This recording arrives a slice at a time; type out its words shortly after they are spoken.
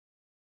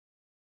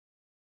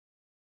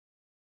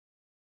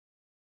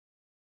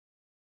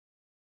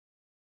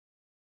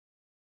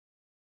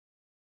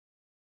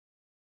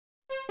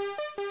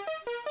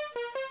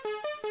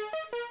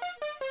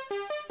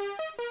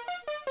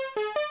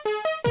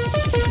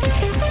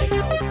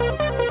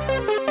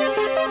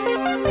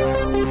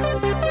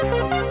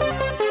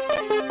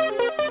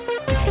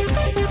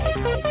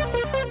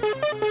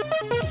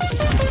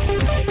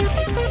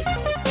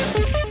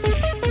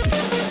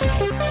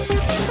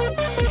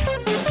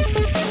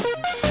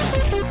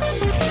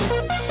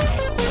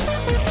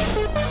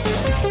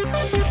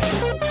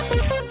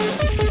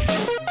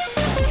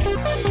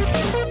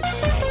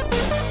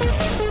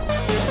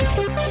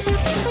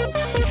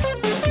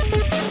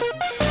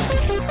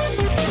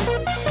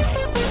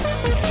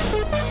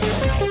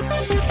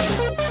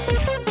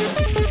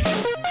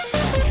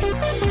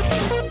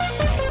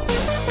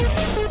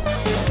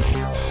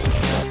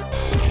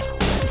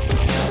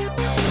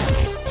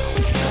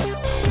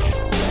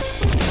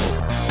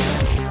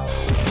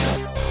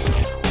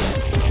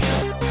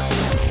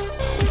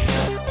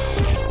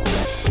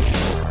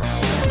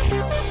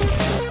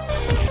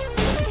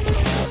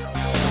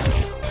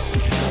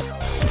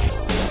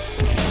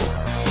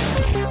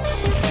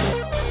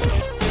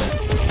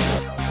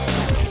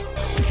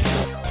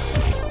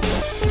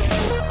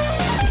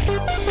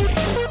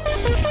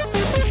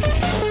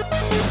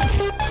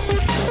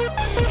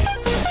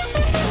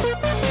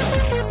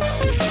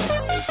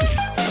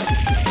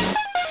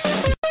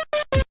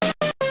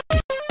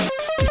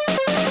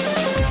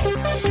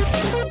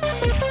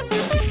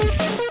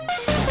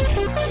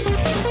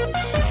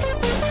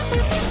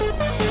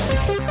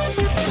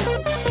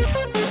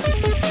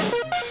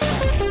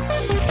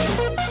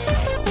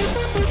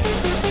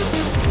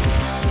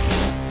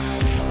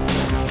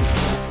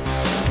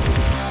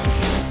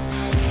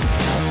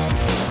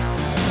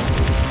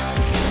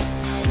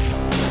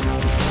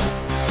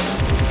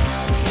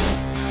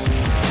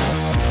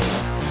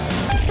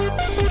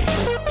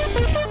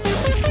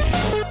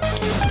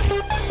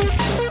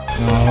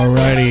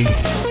Alrighty.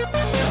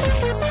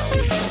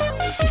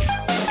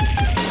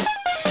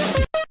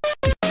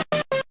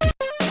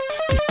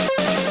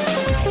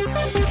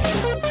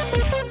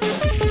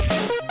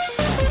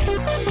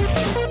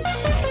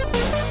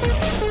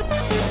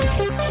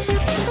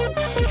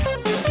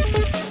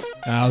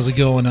 How's it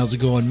going? How's it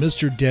going?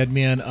 Mr.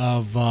 Deadman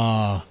of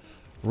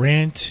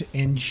Rant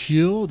and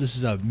Chill. This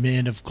is a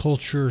Men of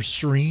Culture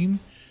stream.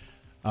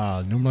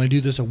 Normally I do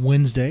this on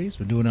Wednesdays.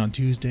 Been doing it on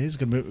Tuesdays.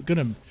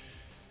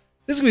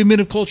 This is gonna be a Men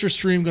of Culture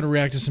stream. Gonna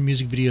react to some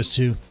music videos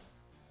too.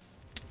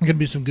 Gonna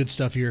be some good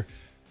stuff here.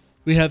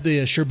 We have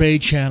the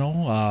Sherbet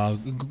channel,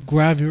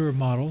 Gravure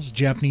models,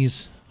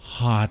 Japanese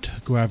hot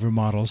Gravure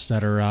models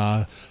that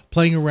are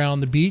playing around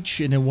the beach,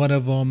 and then one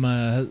of them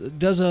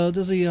does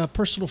a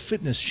personal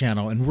fitness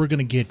channel, and we're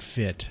gonna get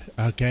fit.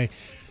 Okay.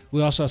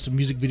 We also have some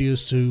music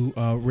videos to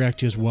react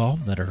to as well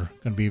that are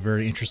going to be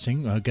very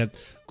interesting. Got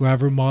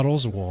Gravure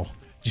models, well,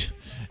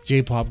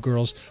 J-pop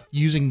girls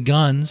using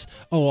guns.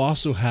 Oh,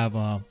 also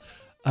have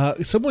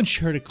someone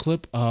shared a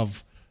clip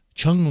of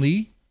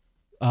Chun-li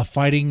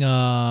fighting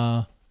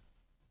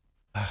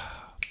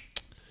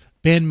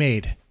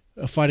Band-Maid,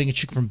 fighting a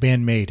chick from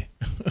Band-Maid.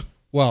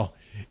 Well,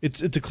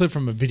 it's a clip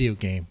from a video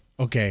game.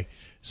 Okay,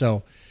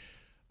 so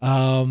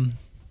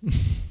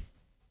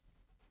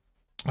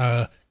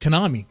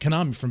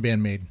Konami from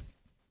Band-Maid.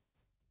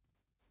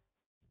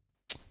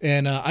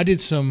 And I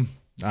did some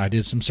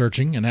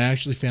searching, and I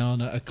actually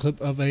found a clip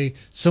of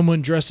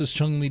someone dressed as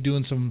Chun-Li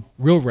doing some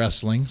real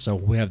wrestling. So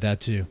we have that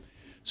too.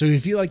 So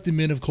if you like the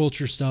Men of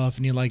Culture stuff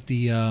and you like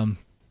the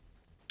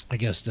I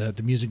guess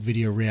the music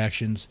video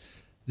reactions,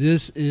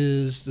 this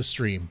is the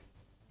stream.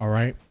 All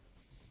right.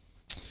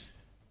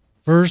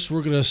 First,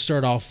 we're gonna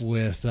start off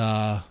with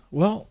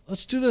well,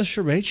 let's do the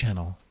Sherbet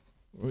channel.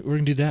 We're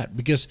gonna do that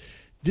because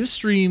this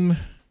stream,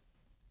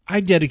 I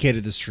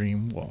dedicated the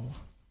stream, well,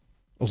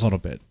 a little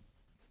bit.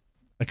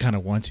 I kind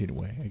of want to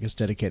anyway. I guess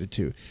dedicated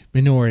to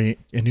Minoru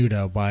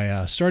Inuda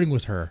by starting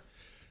with her.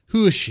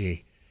 Who is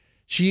she?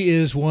 She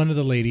is one of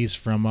the ladies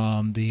from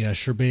the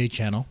Sherbet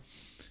channel.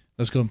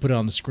 Let's go and put it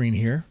on the screen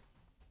here.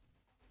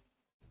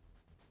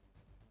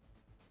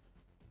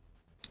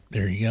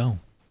 There you go.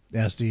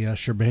 That's the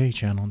Sherbet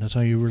channel. That's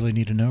all you really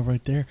need to know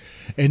right there.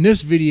 In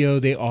this video,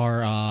 they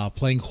are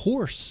playing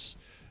horse,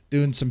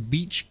 doing some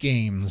beach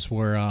games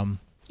where,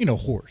 you know,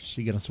 horse.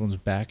 You get on someone's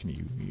back and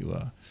you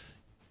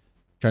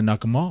try to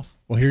knock them off.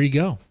 Well, here you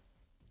go.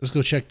 Let's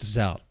go check this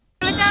out.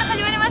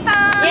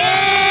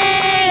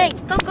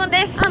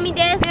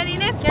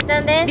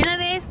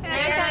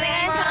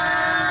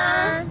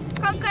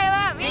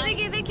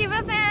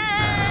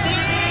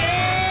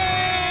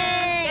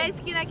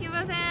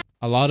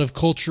 A lot of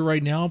culture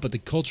right now, but the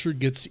culture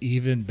gets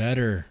even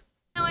better.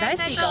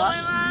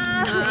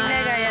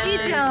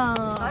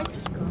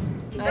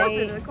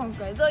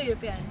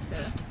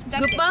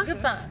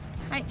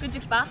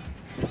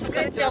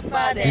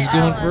 He's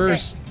going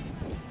first.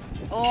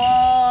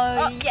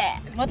 Oh yeah.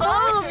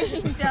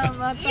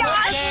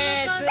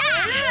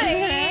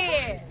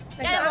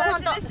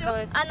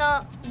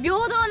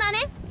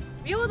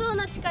 平等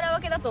な力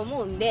分けだと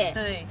思うん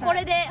で、こ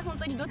れで本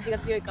当にどっちが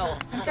強いかを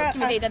決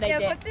めていただい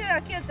て。こっち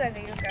はキヨちゃんが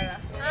いるから。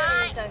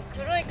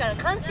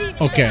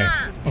Okay.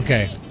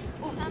 Okay.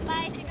 乾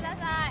杯してくだ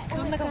さい。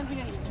どんな感じ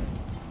がいい？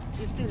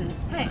言ってる。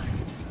はい。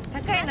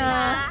高い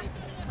な。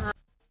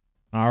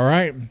 All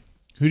right.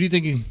 Who do you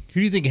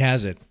think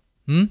has it?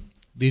 Hmm?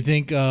 Do you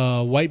think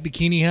White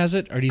Bikini has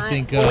it, or do you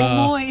think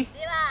重い。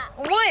では、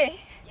重い。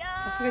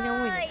さすがに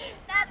重いね。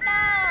スター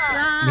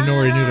ト。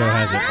 Minori Nudo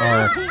has it,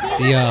 or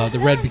the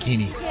Red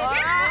Bikini?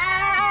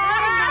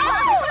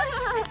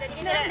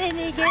 ねえ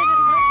ねえいける。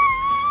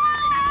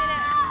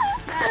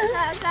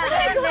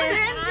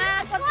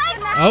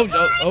 Oh,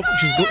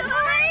 she's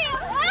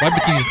White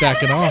Bikini's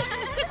backing off.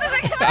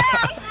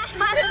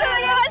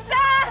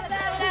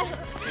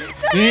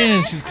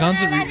 Man, she's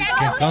constantly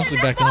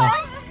backing off.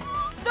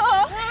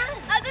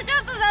 あとちょ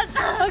っとだっ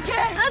た。オッケー。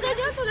あとち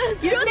ょっとだっ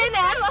た。言ってね。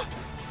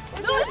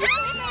どうして？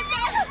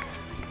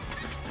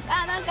あ、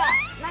なんか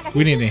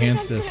We need to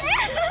enhance this.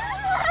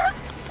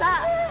 さ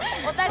あ、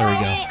お互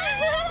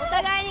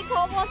いに攻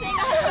防戦が。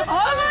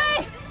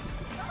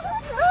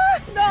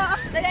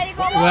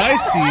What I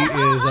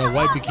see is a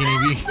White Bikini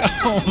being.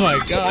 Oh my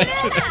god. 負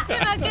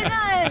け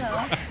ないの。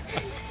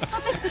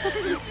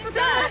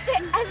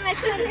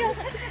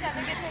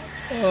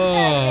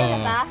Oh,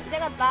 痛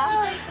かった？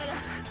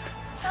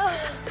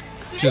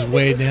 just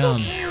weighed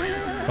down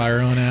by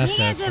her own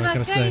assets. What can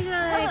I say?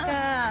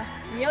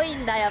 強い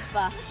んだやっ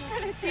ぱ。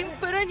シン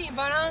プルに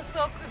バランス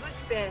を崩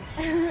して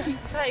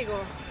最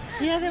後。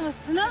いやでも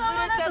砂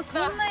浜だと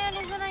こんなやり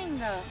づらいん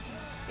だ。や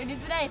り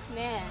づらいです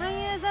ね。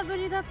俳優座ぶ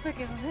りだった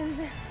けど全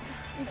然い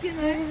け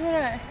ない。やりづ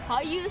らい。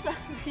俳優さんっ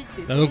て。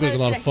 That looked like a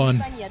lot of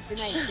fun.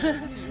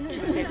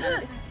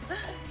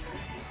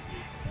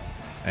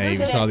 Hey,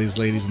 we saw these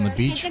ladies on the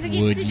beach.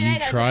 Would you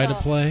try to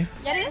play?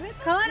 やる？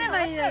変われ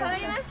ばいいよ。変わ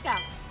りますか。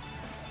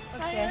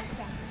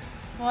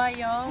怖い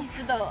よ。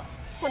ちょっと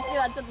こっち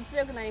はちょっと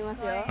強くなります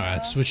よ。 All right,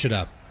 switch it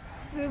up.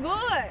 すごい。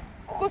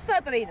ここスタ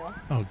ートでいいの？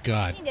 Oh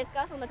god. いいです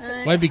か？そんな近く。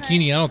 White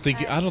Bikini, I don't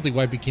think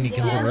White Bikini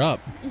can hold her up.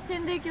 一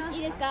線でいきます。い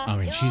いですか？ I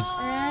mean, よ she's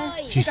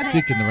ーい she's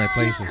sticking the right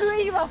places.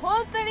 低いわ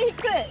本当に低い。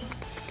さ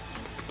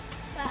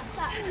あ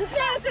さあ。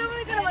後ろ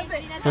向いたらまず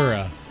い。 For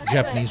a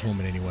Japanese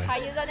woman, anyway.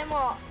 俳優座で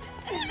も。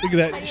 Look at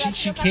that.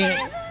 She can't.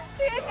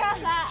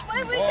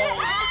 前向いて。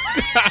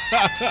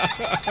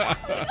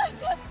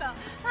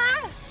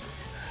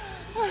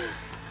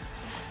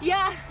い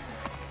や、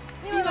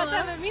今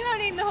多分みの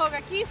りんの方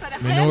がキーサで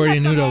早かったの。 Minori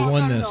Nudo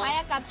won this.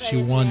 She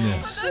won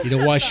this. You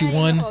know why she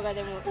won?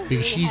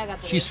 Because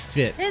she's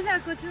fit. じゃあ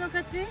こっちの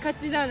勝ち？勝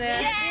ちだ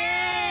ね。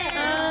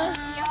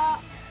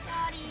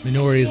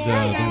 Minori is the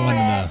one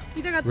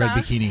in the red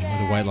bikini with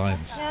the white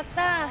lines. やっ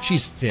たー。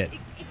 She's fit.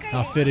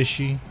 How fit is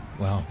she?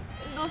 Well,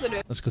 どうす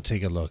る？ let's go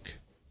take a look.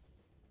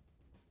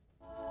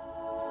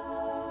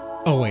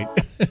 Oh wait,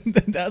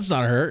 that's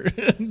not her.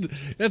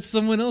 That's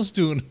someone else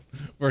doing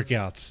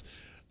workouts.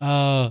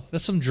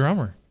 That's some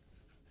drummer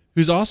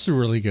who's also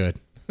really good.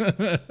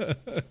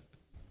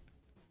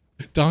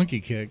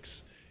 Donkey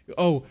kicks.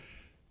 Oh,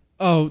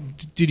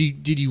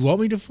 did you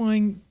want me to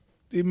find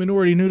the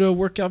Minority Nudo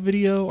workout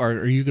video, or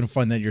are you gonna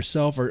find that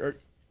yourself? Or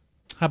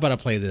how about I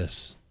play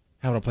this?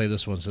 How about I play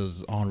this one since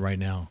it's on right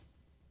now?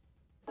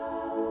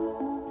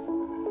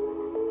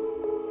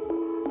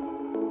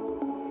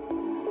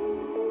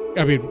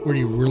 I mean, were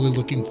you really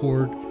looking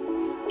forward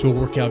to a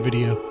workout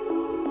video?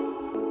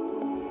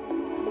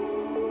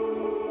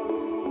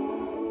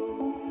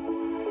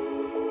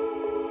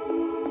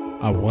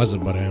 I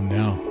wasn't, but I am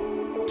now.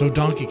 So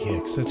donkey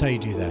kicks, that's how you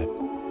do that.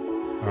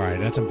 All right,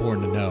 that's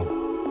important to know.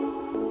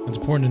 That's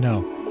important to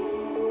know.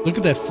 Look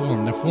at that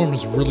form. That form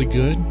is really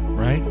good,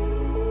 right?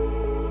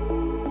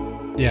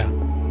 Yeah.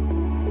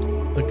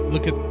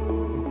 Look at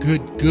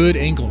good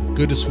angle.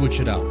 Good to switch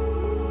it up.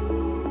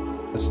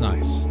 That's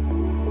nice.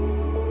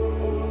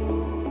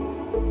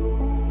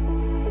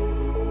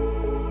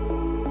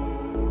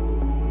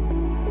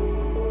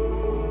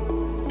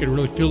 You can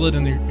really feel it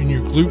in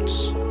your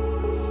glutes.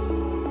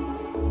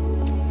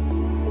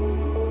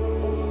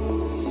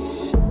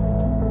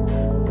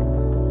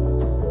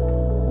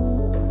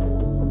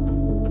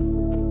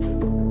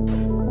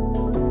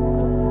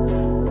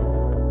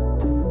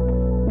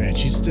 Man,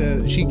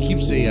 she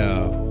keeps a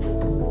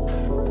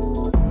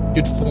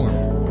good form,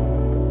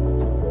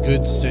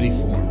 good steady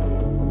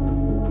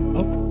form.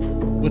 Oh,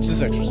 what's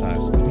this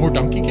exercise? More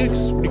donkey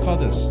kicks? What do you call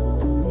this?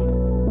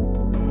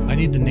 I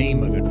need the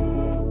name of it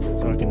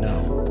so I can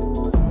know.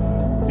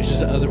 It's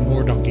just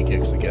more donkey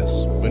kicks, I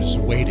guess, but it's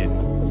weighted.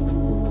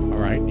 All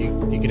right,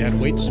 you can add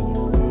weights to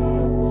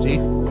them. See,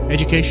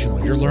 educational.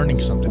 You're learning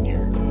something here.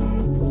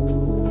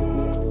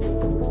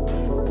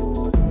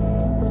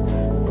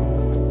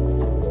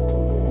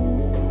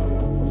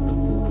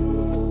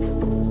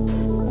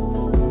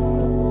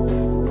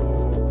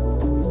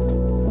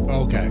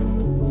 Okay.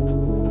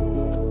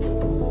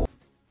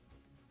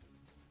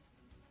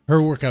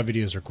 Her workout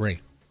videos are great,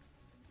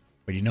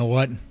 but you know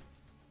what?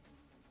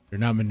 They're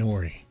not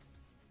Minori.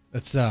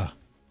 Let's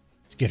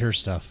get her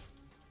stuff.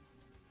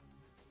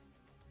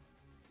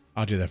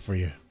 I'll do that for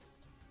you.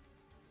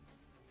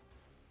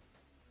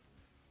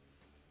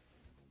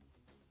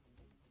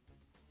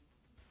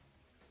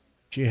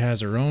 She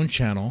has her own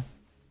channel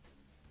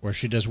where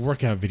she does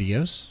workout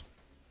videos.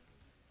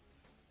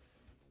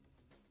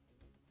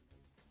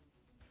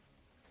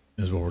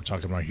 This is what we're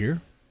talking about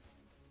here.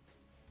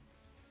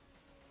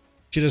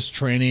 She does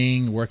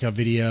training, workout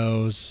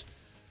videos,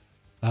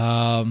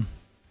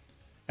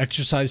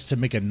 exercise to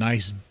make a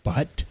nice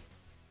butt.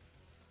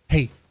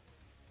 Hey,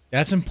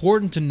 that's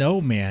important to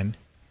know, man.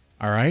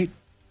 All right?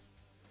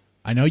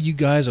 I know you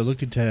guys are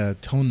looking to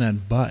tone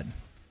that butt.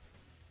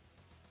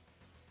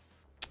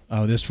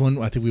 Oh, this one,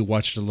 I think we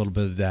watched a little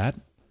bit of that.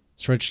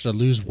 Stretch to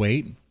lose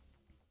weight.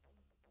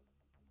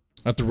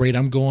 At the rate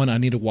I'm going, I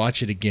need to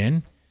watch it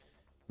again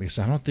because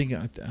I don't think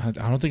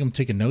I'm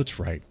taking notes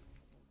right.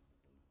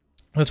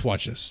 Let's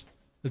watch this.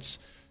 Let's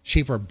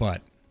shape our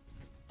butt.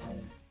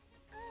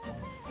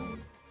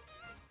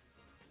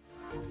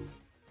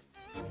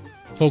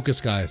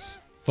 Focus, guys.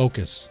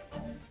 Focus.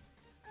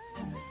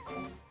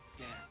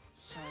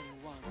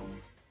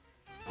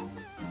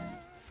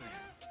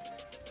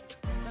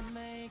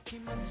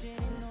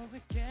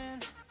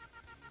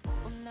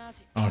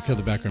 Oh, I'll kill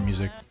the background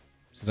music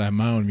since I have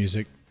my own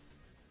music.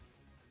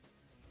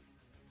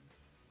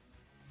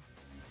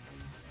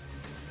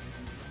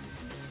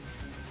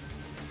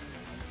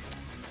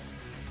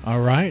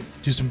 All right,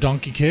 do some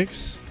donkey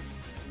kicks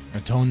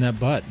and tone that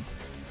butt.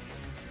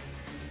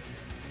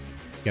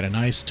 Get a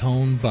nice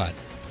toned butt.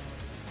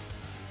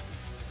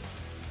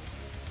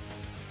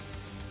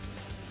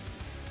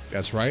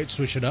 That's right,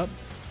 switch it up.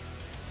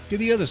 Do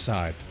the other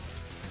side.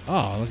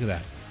 Oh, look at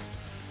that.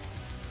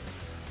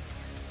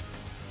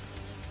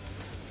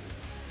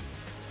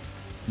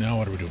 Now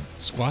what are we doing?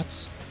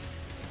 Squats?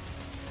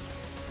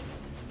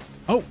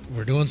 Oh,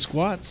 we're doing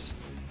squats.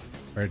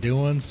 We're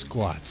doing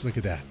squats. Look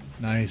at that.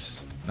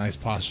 Nice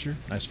posture.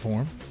 Nice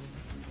form.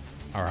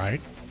 All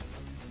right.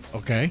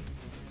 Okay.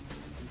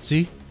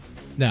 See?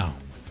 Now,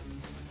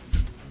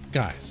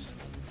 guys,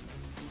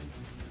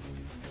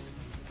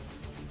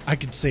 I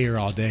could stay here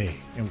all day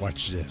and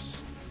watch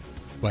this,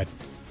 but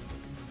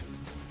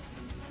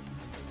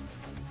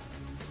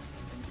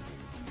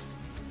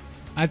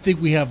I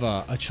think we have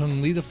a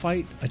Chun-Li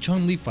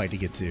fight to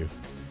get to.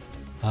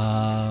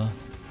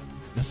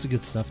 That's the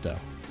good stuff, though.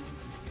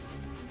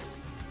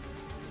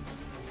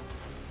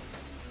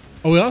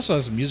 Oh, we also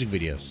have some music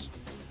videos.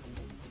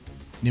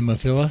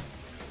 Nemophila.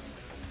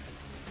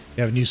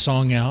 We have a new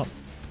song out.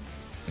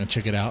 Gonna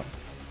check it out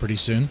pretty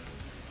soon.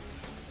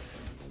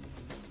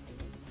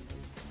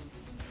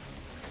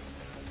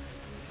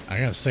 I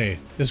gotta say,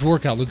 this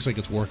workout looks like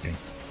it's working.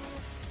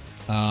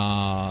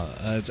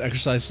 It's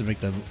exercise to make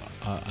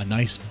a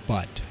nice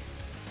butt.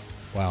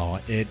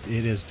 Well, it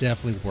is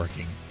definitely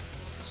working.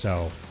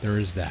 So there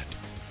is that.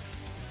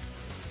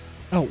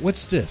 Oh,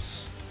 what's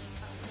this?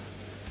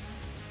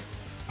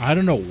 I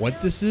don't know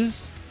what this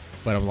is,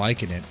 but I'm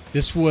liking it.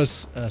 This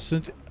was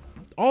sent.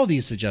 All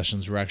these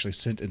suggestions were actually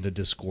sent in the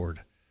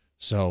Discord.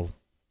 So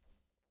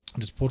I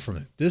just pulled from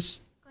it. This.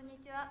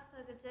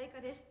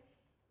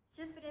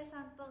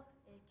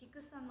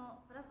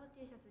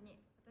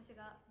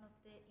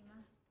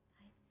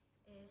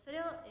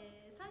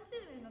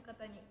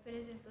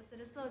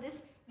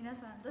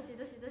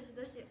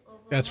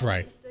 That's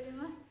right.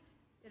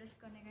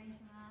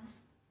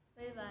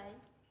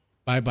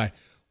 Bye bye.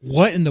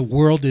 What in the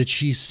world did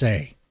she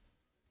say?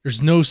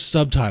 There's no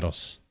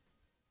subtitles.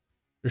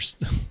 There's.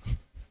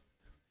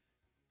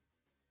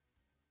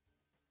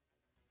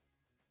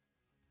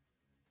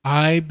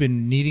 I've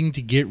been needing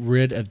to get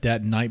rid of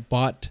that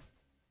Nightbot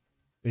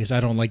because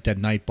I don't like that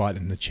Nightbot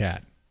in the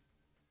chat.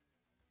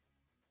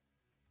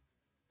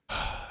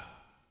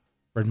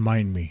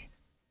 Remind me.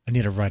 I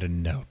need to write a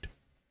note.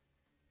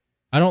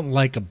 I don't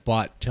like a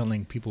bot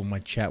telling people in my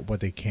chat what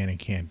they can and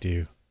can't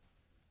do.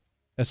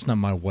 That's not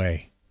my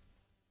way.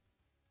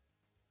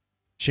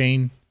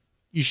 Shane,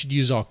 you should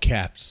use all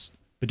caps,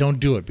 but don't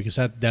do it because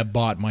that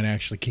bot might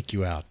actually kick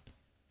you out.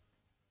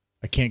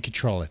 I can't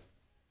control it.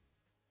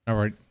 All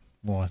right.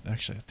 Well,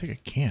 actually, I think I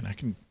can. I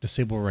can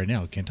disable it right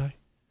now, can't I?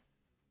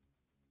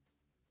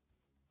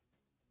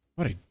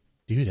 Why would I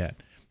do that?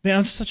 Man,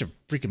 I'm such a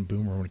freaking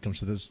boomer when it comes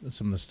to this,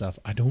 some of this stuff.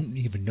 I don't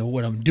even know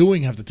what I'm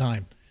doing half the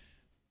time.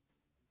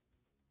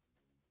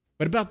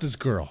 But about this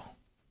girl,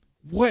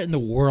 what in the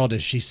world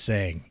is she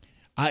saying?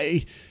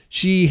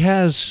 She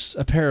has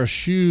a pair of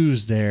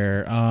shoes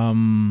there.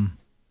 And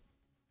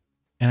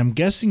I'm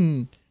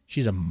guessing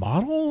she's a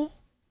model?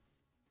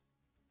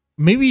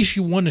 Maybe she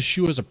won a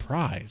shoe as a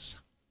prize.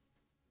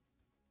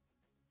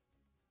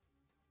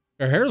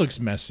 Her hair looks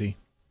messy.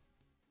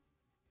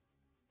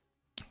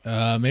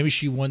 Maybe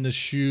she won the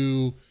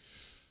shoe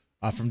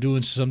from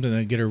doing something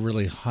that get her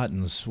really hot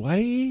and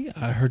sweaty.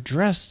 Her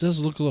dress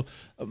does look a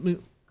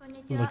little...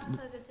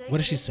 what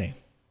is she saying?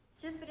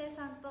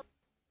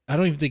 I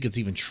don't even think it's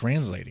even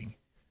translating.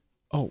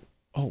 Oh,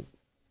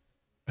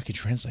 I can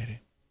translate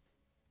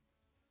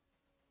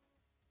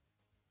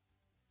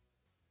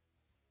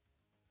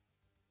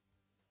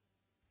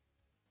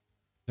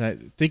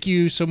it. Thank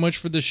you so much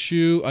for the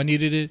shoe. I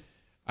needed it.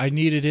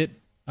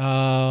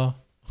 Let's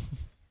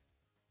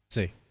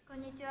see.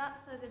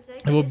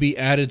 It will be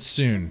added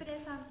soon.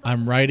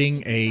 I'm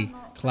writing a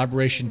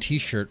collaboration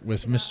T-shirt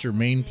with Mr.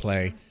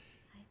 Mainplay.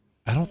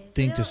 I don't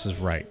think this is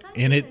right,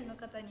 and it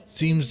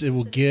seems it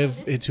will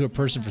give it to a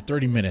person for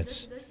 30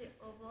 minutes.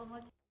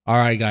 All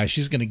right, guys,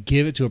 she's going to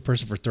give it to a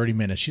person for 30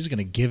 minutes. She's going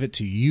to give it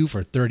to you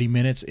for 30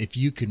 minutes if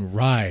you can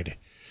ride.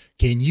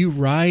 Can you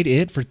ride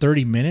it for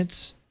 30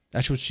 minutes?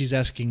 That's what she's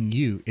asking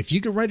you. If you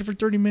can ride it for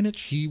 30 minutes,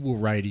 she will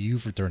ride you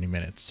for 30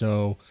 minutes.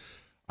 So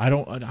I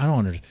don't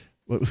understand.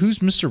 Who's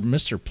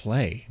Mr.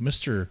 Play?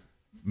 Mr.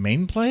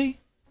 Mainplay?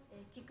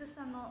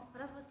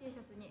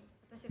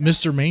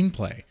 Mr.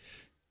 Mainplay.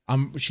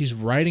 She's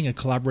writing a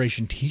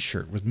collaboration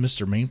T-shirt with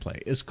Mr.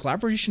 Mainplay. Is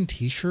collaboration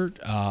T-shirt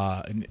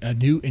a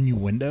new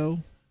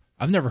innuendo?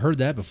 I've never heard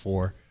that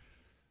before.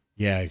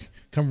 Yeah,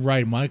 come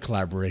write my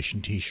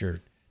collaboration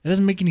T-shirt. That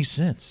doesn't make any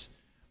sense,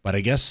 but I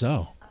guess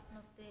so.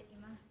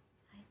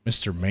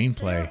 Mr.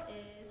 Mainplay.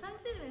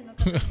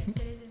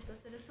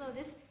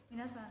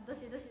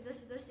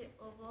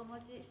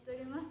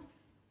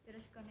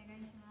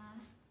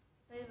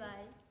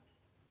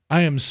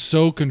 I am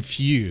so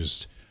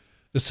confused.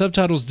 The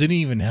subtitles didn't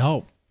even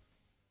help.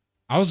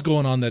 I was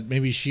going on that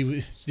maybe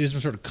she did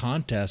some sort of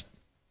contest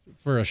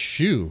for a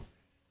shoe.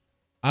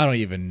 I don't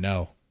even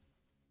know.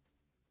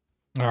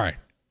 All right.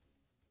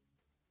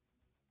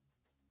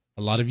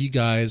 A lot of you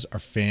guys are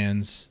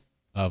fans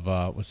of,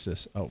 what's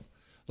this? Oh,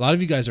 a lot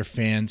of you guys are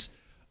fans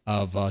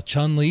of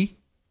Chun-li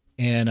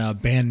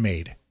and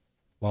Band-Maid.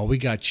 Well, we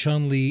got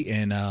Chun-li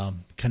and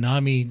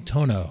Kanami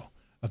Tono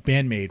of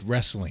Band-Maid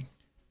wrestling.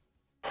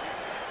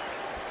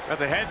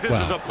 The head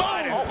scissors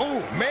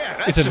oh man,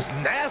 that's just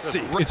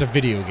nasty. It's a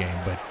video game,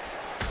 but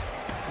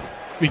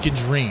we can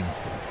dream.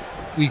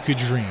 We could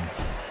dream.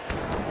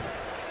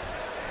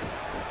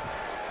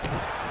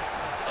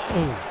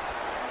 Oh,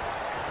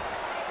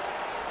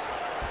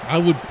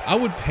 I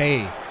would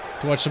pay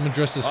to watch someone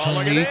dressed as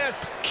Chun-Li.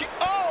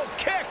 Oh,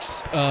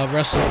 kicks!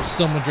 Wrestle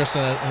someone dressed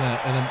in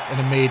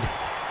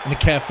a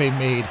cafe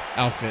maid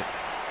outfit.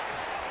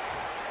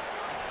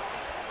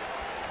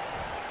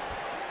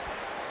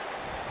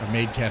 A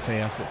maid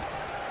cafe outfit.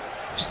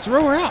 Just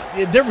throw her out.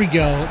 Yeah, there we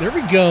go. There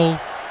we go.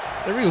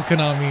 There we go,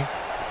 Konami.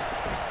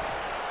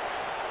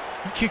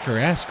 You kick her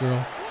ass,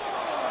 girl.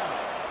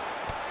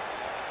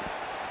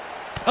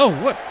 Oh,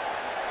 what?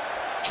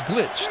 She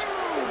glitched.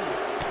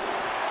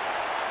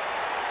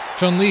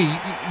 Chun-Li,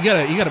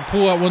 you gotta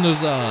pull out one of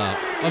those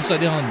upside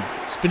down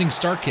spinning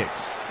star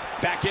kicks.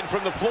 Back in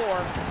from the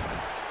floor.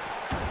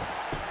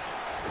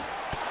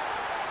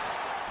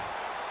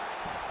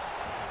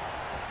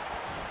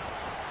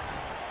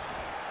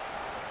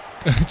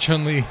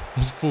 Chun-Li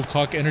has full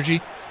cock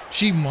energy.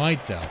 She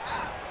might, though.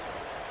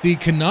 The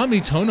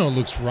Kanami Tono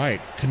looks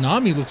right.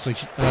 Konami looks like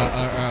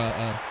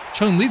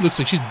Chun-Li looks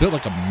like she's built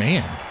like a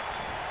man.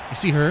 You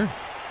see her?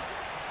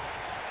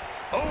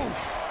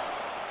 Oh.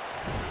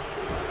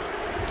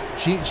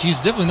 She's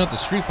definitely not the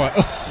Street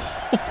Fighter.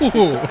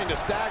 Starting to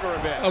stagger a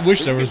bit. I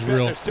wish that was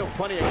real. There's still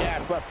plenty of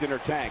gas left in her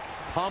tank.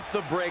 Pump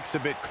the brakes a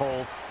bit,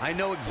 Cole. I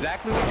know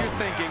exactly what you're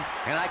thinking,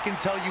 and I can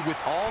tell you with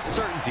all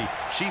certainty,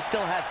 she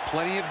still has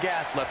plenty of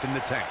gas left in the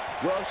tank.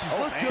 Well, she's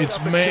looked good it's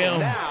up until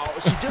now.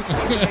 She just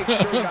needs to make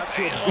sure not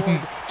to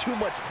absorb too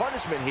much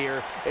punishment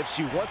here if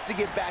she wants to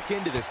get back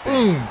into this thing.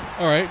 Boom.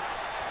 All right.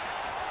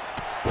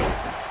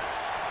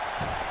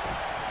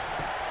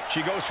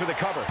 She goes for the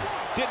cover.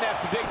 Didn't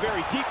have to dig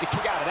very deep to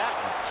kick out of that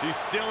one. She's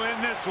still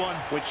in this one.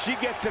 When she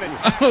gets in a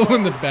oh,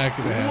 in the back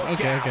of the head.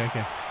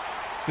 Okay.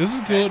 This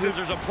is cool. Dude,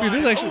 this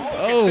is actually.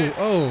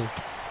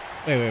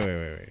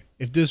 Wait.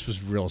 If this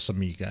was real, some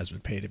of you guys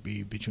would pay to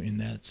be between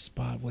that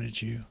spot,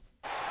 wouldn't you?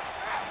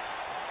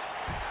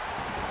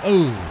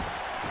 Oh.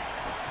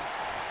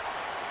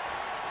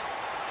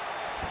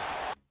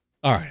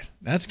 All right.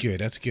 That's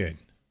good.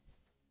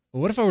 But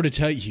what if I were to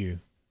tell you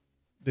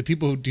the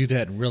people who do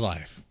that in real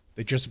life,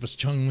 they dress up as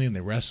Chun-Li and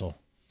they wrestle?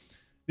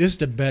 This is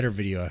the better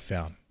video I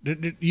found.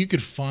 You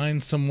could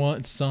find some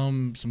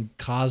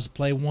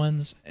cosplay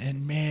ones,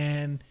 and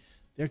man,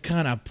 they're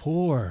kind of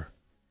poor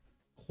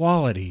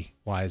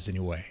quality-wise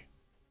anyway.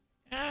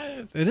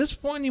 At this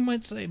point, you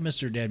might say,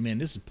 Mr. Deadman,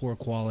 this is poor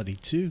quality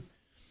too.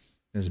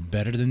 This is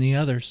better than the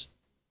others.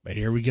 But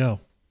here we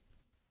go.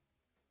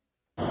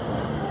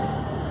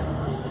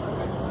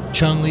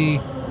 Chun-Li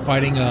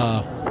fighting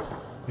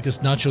because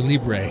Nacho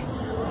Libre.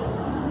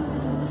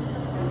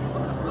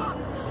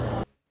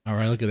 All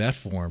right, look at that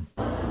form.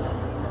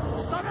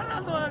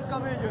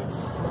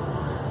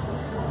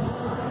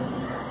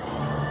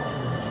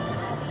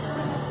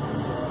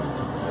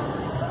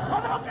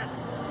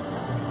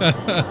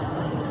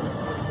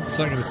 It's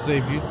not going to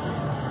save you.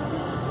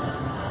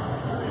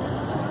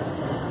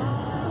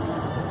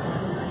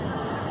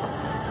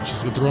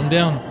 She's going to throw him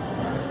down.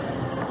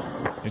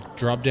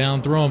 Drop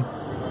down, throw him.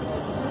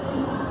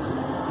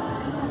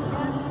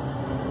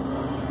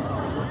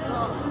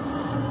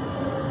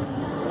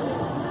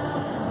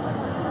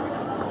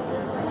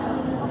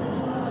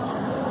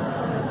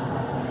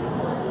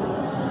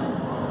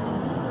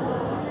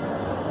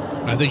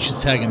 I think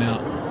she's tagging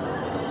out.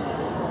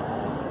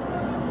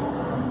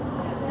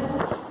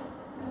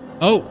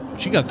 Oh,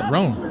 she got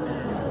thrown.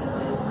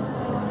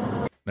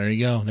 There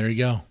you go. There you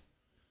go.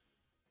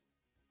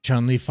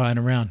 Chun-Li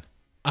fighting around.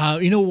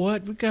 You know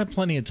what? We've got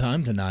plenty of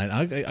time tonight.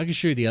 I can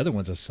show you the other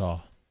ones I saw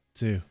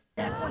too.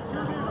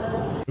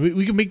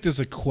 We can make this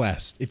a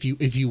quest if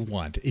you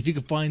want. If you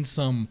can find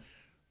some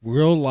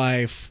real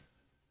life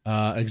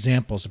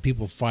examples of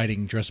people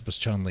fighting dressed up as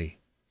Chun-Li,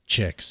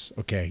 chicks.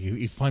 Okay,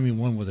 you find me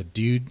one with a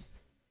dude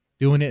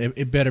doing it.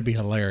 It better be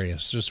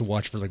hilarious just to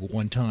watch for like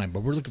one time.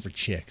 But we're looking for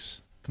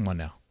chicks. Come on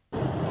now.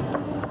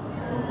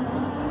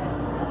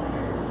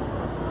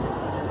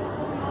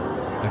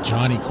 A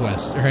Johnny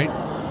quest, right?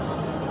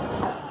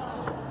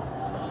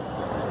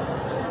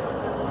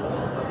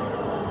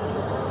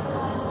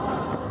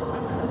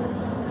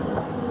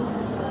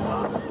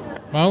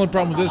 My only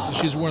problem with this is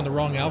she's wearing the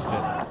wrong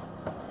outfit.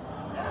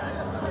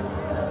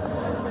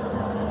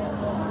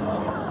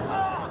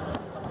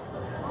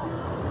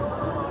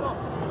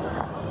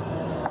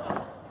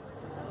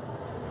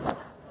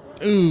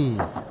 Ooh.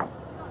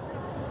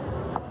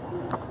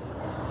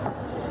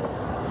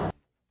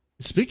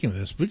 Speaking of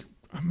this,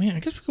 I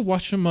guess we could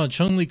watch some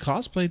Chun-Li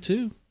cosplay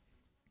too.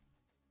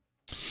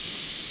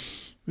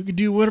 We could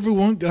do whatever we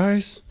want,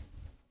 guys.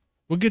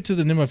 We'll get to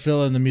the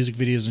Nemophila and the music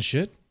videos and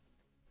shit.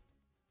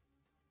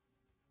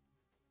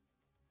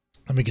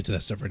 Let me get to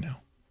that stuff right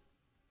now.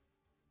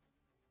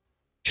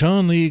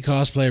 Chun-Li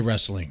cosplay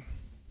wrestling.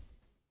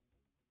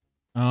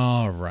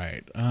 All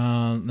right.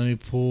 Let me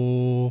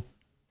pull.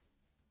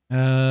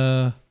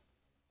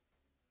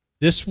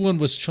 This one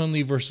was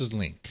Chun-Li versus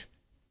Link.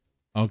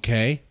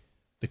 Okay.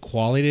 The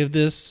quality of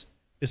this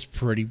is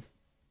pretty.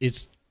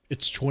 It's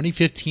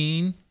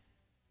 2015,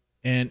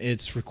 and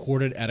it's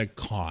recorded at a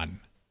con.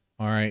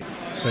 All right.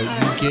 So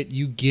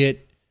you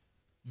get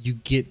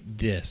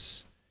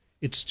this.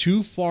 It's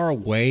too far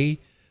away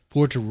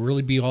for it to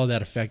really be all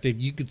that effective.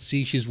 You could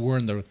see she's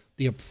wearing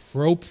the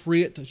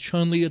appropriate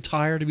Chun-Li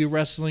attire to be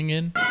wrestling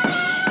in.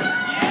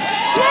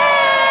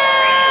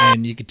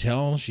 And you could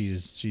tell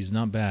she's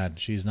not bad.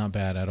 She's not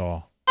bad at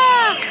all.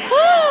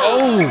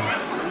 Oh!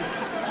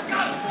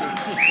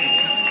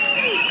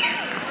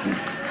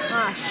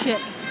 Ah, shit.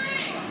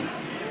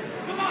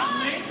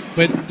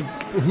 But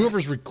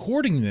whoever's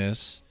recording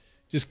this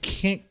just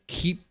can't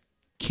keep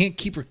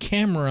her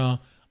camera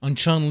on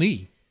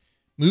Chun-Li.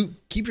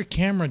 Keep your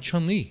camera on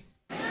Chun-Li.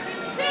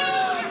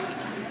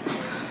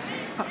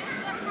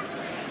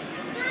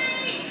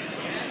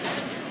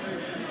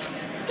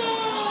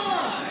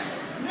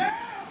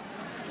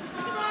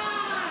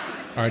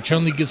 All right,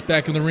 Chun-Li gets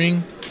back in the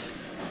ring.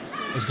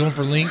 Is going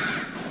for Link.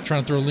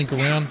 Trying to throw Link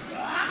around.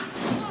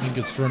 Link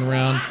gets thrown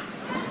around.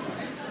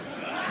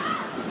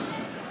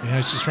 Yeah,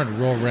 he's just trying to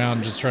roll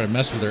around, just trying to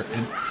mess with her,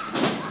 and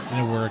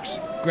it works.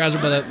 Grabs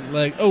her by that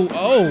leg. Oh,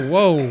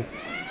 whoa.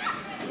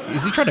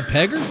 Is he trying to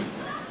peg her?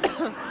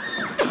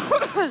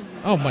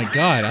 Oh my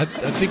God, I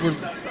think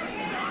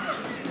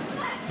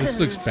this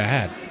looks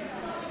bad.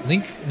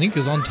 Link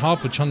is on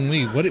top of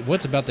Chun-Li.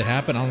 What's about to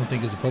happen? I don't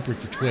think is appropriate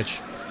for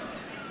Twitch.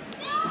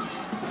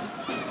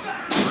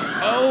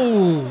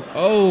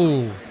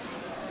 Oh.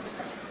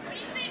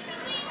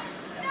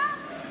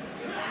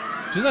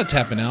 She's not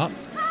tapping out.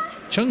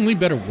 Chun-Li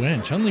better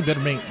win. Chun-Li better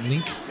make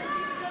Link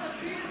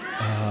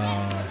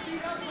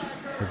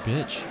her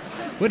bitch.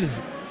 What is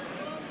it?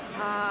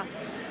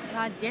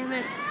 God damn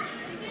it.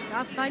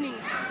 Stop fighting.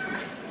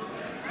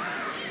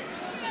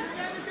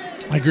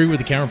 I agree with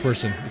the camera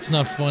person. It's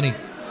not funny.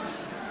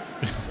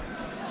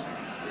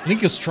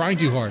 Link is trying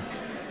too hard.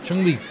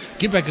 Chun-Li,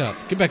 get back up.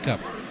 Get back up.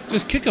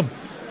 Just kick him.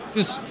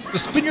 Just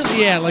spin your...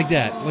 Yeah, like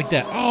that. Like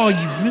that. Oh,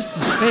 you missed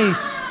his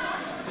face.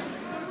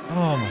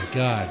 Oh, my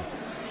God.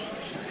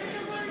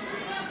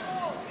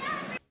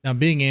 Now,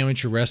 being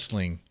amateur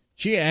wrestling,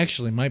 she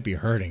actually might be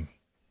hurting.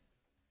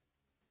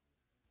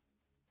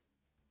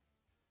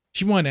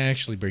 She might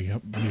actually be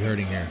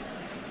hurting here.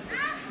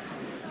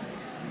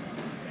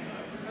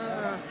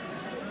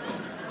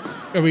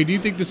 I mean, do you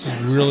think this is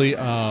really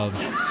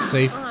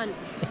safe? Come on.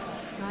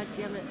 God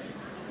damn it.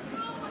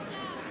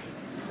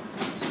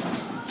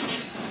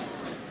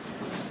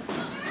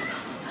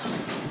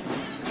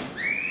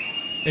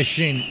 Hey,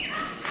 Shane,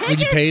 would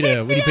you pay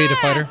to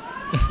fight her?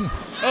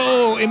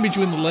 Oh, in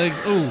between the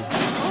legs. Oh.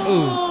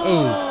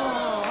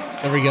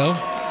 There we go.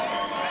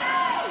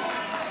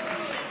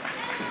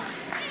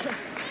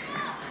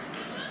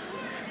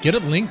 Get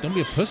up, Link. Don't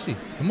be a pussy.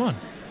 Come on.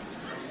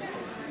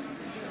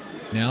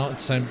 Now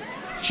it's time.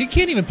 She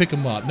can't even pick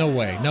him up. No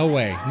way.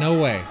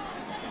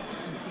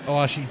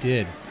 Oh, she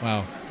did.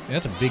 Wow.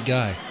 That's a big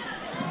guy.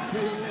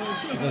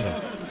 He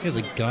has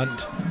a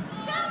gunt.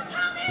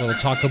 A little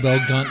Taco Bell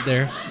gunt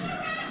there.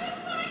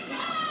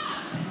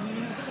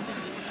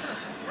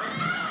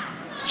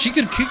 She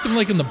could have kicked him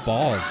like in the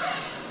balls.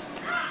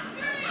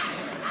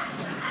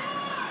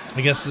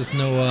 I guess there's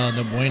no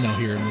bueno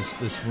here in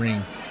this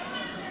ring.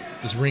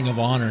 This Ring of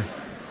Honor.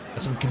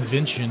 At some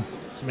convention.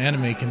 Some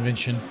anime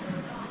convention.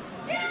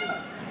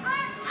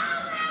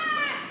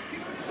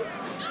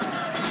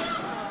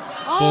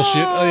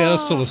 Bullshit. Oh yeah,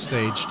 that's still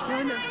staged.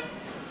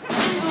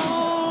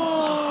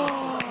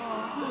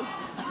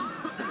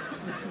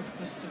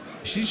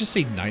 Did she just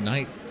say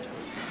night-night?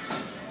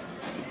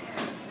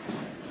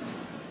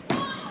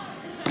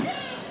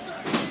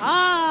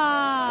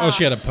 Oh,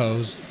 she had a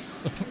pose.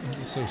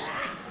 So.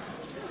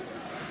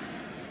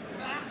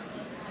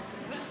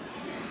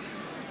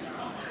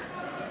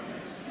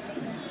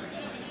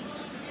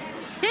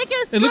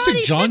 It looks like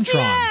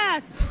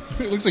JonTron.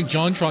 It looks like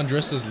JonTron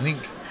dressed as Link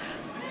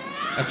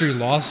after he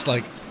lost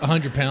like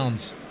 100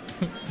 pounds,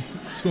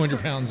 200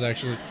 pounds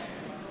actually.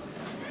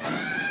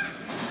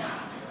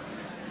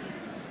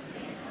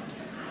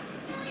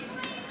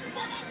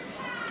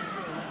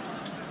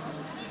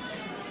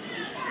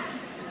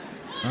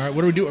 All right,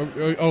 what do we do?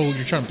 Oh,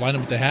 you're trying to blind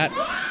him with the hat?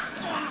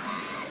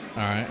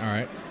 All right, all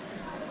right.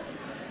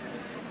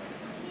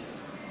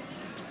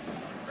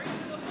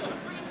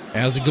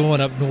 How's it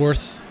going up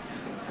north?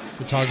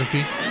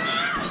 Photography.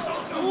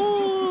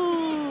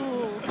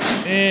 Ooh.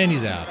 And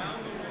he's out.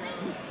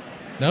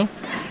 No?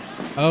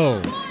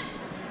 Oh.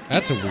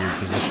 That's a weird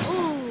position.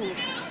 Ooh.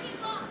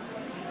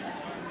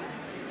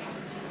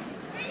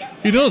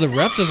 You know, the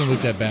ref doesn't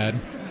look that bad.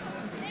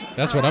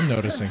 That's what I'm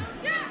noticing.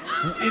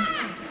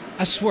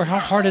 I swear, how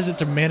hard is it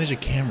to manage a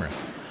camera?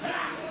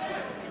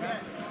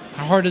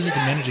 How hard is it to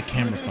manage a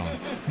camera phone?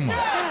 Come on.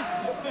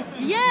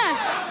 Yes.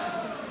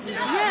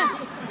 Yes.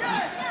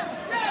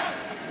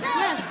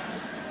 Yes.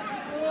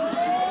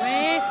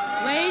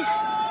 Wait.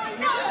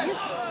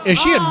 If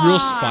she had real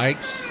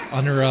spikes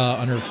on her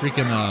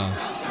freaking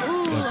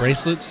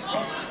bracelets,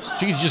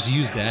 she could just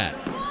use that.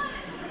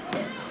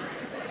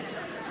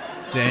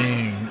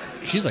 Dang,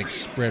 she's like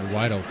spread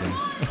wide open.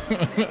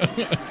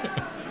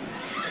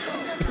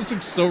 This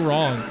looks so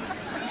wrong.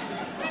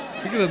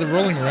 Look at that, they're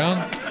rolling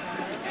around.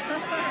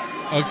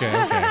 Okay.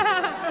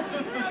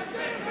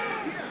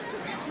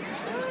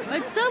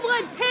 Would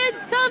someone pin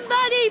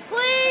somebody,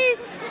 please?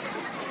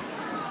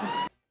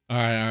 All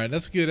right.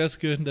 That's good.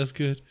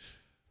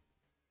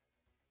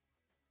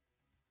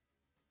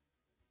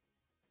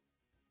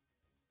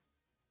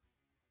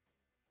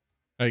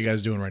 How are you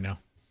guys doing right now?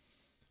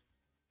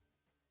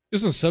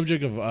 Just on the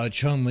subject of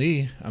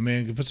Chun-Li, I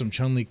mean, I could put some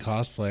Chun-Li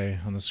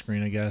cosplay on the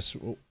screen, I guess.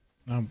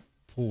 I'll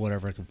pull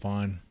whatever I can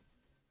find.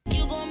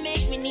 You gon'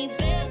 make me need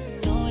Bill,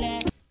 know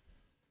that.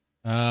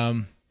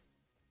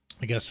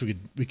 I guess we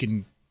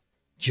can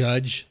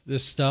judge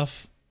this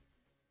stuff.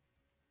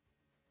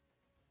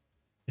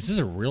 Is this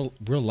a real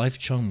life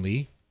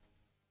Chun-Li?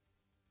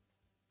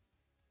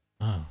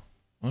 Oh,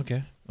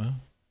 okay. Well,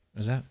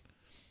 there's that.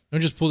 Let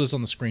me just pull this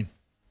on the screen.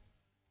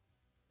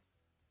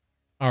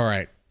 All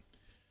right.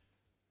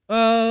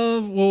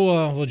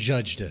 We'll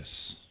judge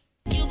this.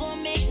 You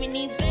gon' make me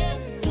need Bill,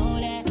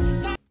 know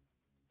that.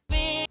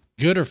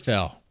 Good or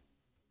fell?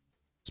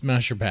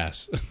 Smash or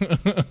pass?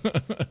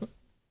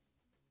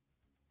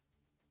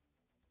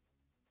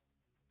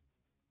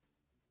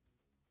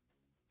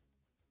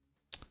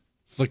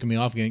 Flicking me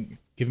off again,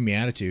 giving me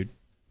attitude.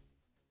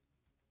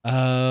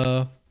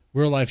 Real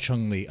life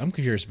Chun-Li. I'm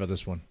curious about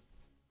this one.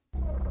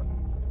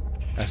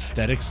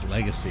 Aesthetics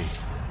Legacy.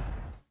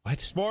 What?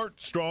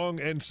 Smart, strong,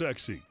 and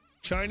sexy.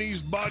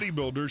 Chinese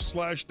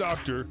bodybuilder /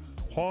 doctor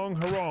Huang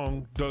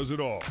Herong does it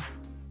all.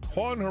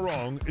 Huang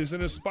Herong is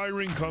an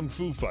aspiring kung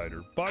fu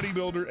fighter,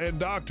 bodybuilder, and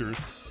doctor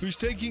who's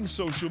taking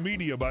social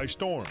media by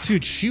storm.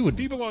 Dude, she would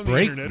People on the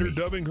break internet me. are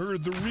dubbing her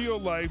the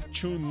real-life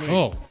Chun-Li.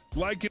 Oh,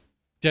 like an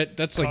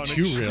that's like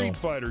too real. Street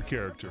Fighter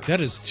character.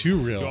 That is too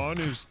real. Dawn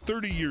is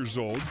 30 years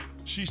old.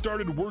 She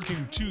started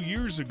working 2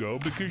 years ago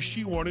because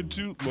she wanted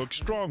to look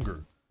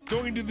stronger,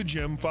 going to the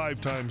gym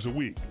 5 times a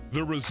week.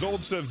 The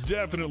results have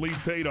definitely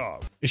paid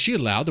off. Is she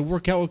allowed to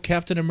work out with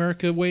Captain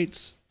America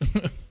weights?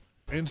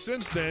 And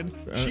since then,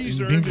 she's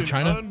being earned from an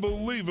China?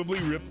 unbelievably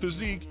ripped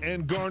physique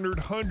and garnered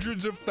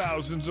hundreds of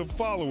thousands of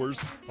followers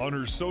on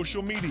her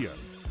social media.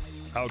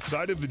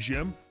 Outside of the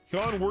gym,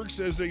 Hyun works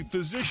as a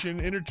physician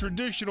in a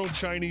traditional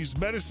Chinese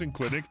medicine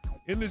clinic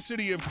in the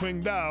city of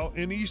Qingdao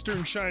in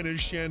eastern China's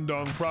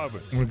Shandong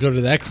province. We'll go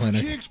to that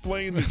clinic. She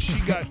explained that she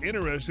got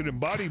interested in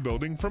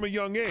bodybuilding from a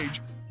young age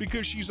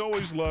because she's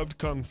always loved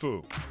kung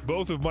fu.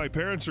 Both of my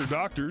parents are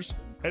doctors.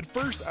 At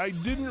first, I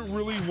didn't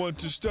really want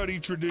to study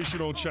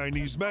traditional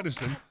Chinese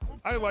medicine.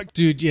 I liked...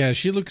 Dude, yeah,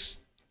 she looks...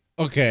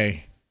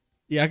 Okay.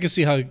 Yeah, I can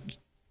see how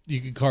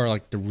you could call her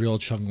like the real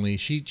Chun-Li.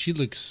 She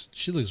looks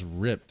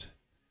ripped.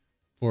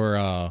 For,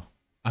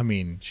 I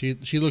mean, she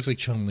looks like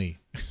Chun-Li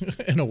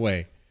in a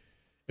way.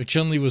 If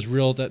Chun-Li was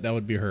real, that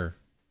would be her.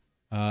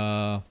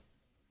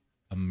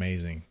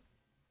 Amazing.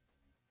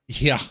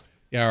 Yeah,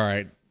 all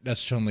right.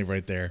 That's Chun-Li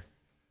right there.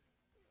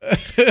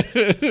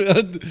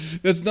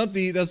 That's not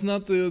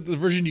the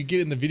version you get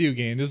in the video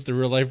game. This is the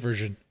real life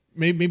version.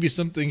 Maybe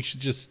something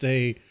should just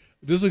stay.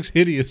 This looks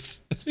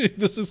hideous.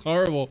 This is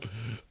horrible.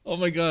 Oh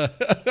my god.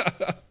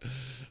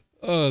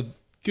 Oh,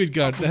 good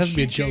god. That has to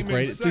be a joke,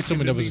 right? Please tell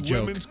me that was a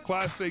joke. Women's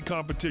Class A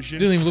competition.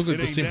 Didn't even look like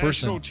in the same a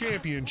person. national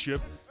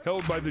championship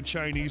held by the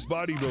Chinese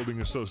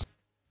Bodybuilding Association.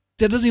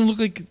 That doesn't even look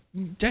like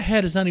that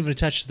head is not even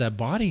attached to that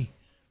body.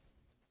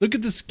 Look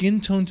at the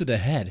skin tone to the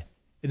head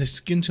and the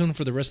skin tone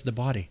for the rest of the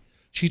body.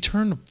 She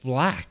turned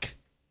black.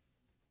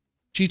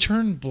 She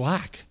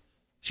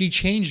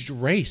changed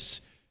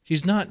race.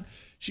 She's not.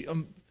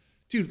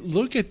 Dude,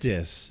 look at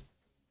this.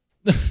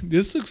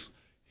 This looks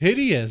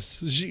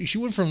hideous. She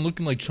went from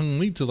looking like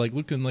Chun-li to like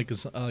looking like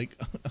like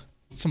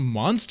some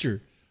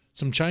monster,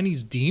 some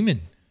Chinese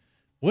demon.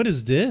 What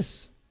is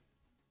this?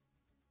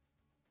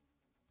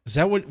 Is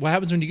that what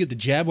happens when you get the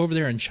jab over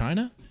there in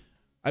China?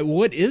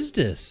 What is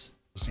this?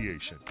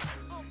 Association.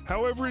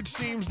 However, it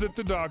seems that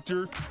the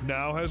doctor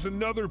now has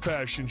another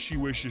passion she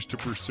wishes to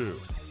pursue.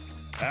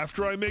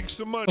 After I make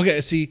some money. Okay,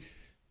 see,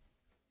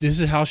 this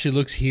is how she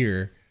looks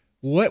here.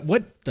 What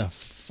the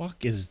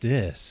fuck is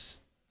this?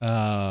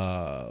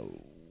 Where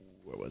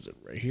was it?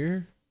 Right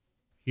here?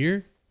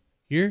 Here?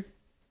 Here?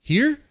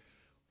 Here?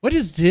 What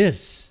is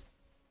this?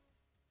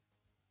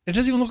 It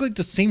doesn't even look like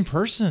the same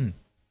person.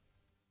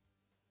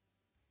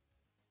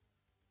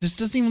 This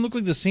doesn't even look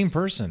like the same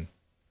person.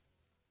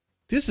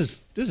 This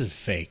is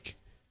fake.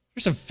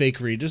 There's some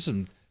fakery. There's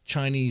some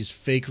Chinese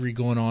fakery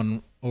going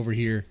on over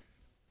here.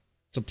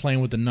 So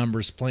playing with the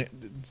numbers,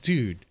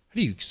 dude. How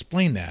do you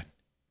explain that?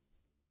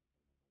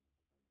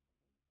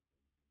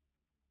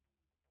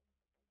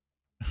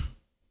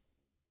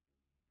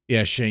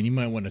 Yeah, Shane, you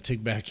might want to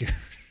take back your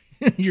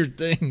your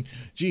thing.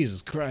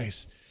 Jesus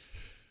Christ.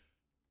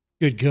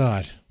 Good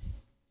God.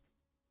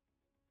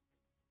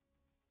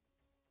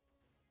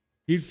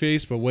 Cute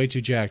face, but way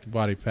too jacked.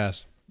 Body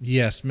pass.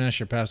 Yeah,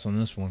 smash your pass on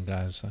this one,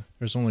 guys.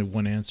 There's only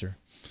one answer.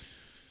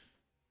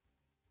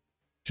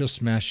 She'll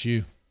smash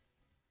you.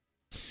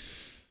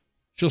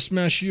 She'll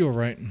smash you, all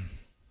right.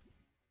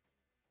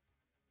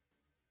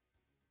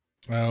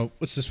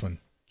 What's this one?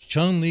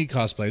 Chun-Li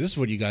cosplay. This is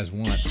what you guys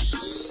want.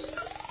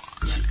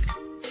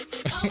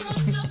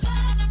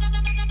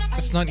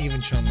 That's not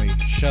even Chun-Li.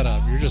 Shut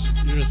up. You're just.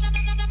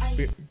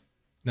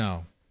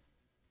 No.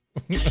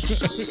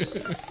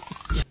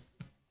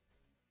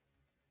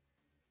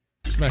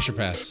 Smash your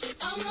pass.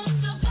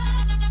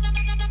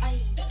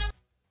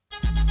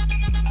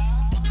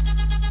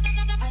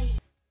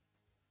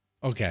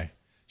 Okay.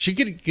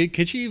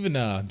 Could she even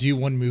do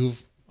one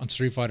move on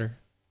Street Fighter?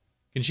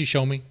 Can she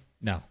show me?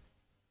 No.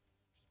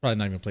 Probably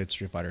not even played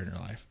Street Fighter in her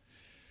life.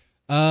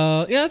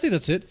 Yeah, I think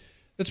that's it.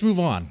 Let's move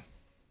on.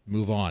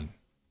 Move on.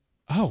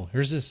 Oh,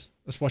 here's this.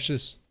 Let's watch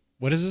this.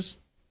 What is this?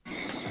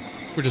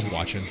 We're just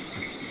watching.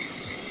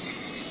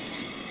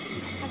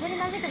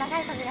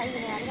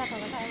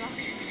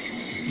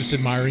 Just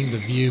admiring the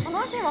view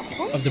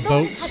of the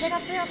boats.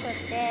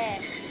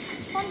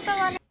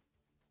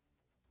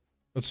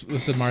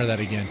 Let's admire that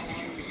again.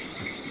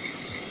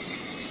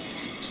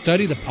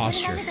 Study the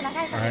posture. All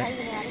right.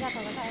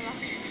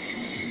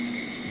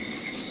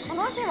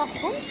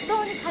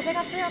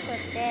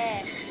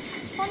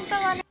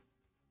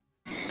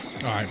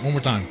 All right, one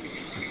more time.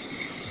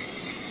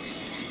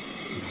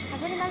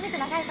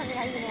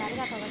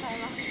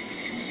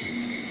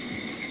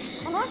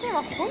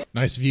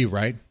 Nice view,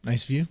 right?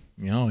 Nice view?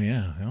 Oh,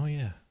 yeah. Oh,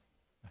 yeah.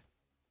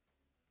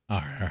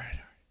 All right.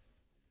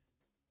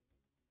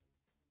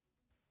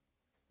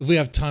 If we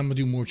have time, we'll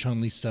do more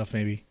Chun-Li stuff,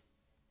 maybe.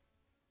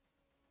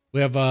 We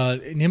have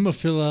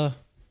Nemophila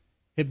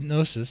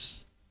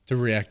Hypnosis to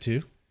react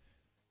to.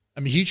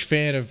 I'm a huge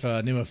fan of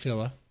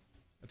Nemophila.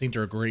 I think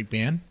they're a great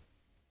band.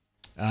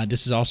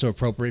 This is also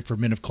appropriate for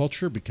Men of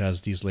Culture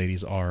because these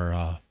ladies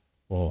are,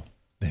 well,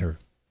 they're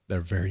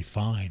very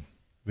fine.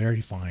 Very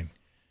fine.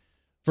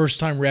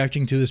 First time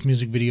reacting to this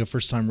music video,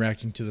 first time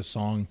reacting to the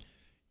song.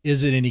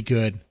 Is it any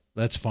good?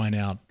 Let's find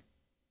out.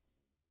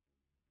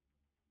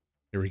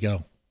 Here we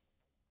go.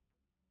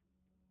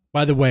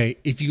 By the way,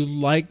 if you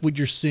like what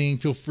you're seeing,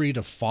 feel free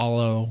to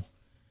follow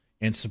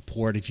and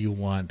support if you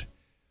want.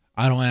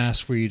 I don't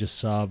ask for you to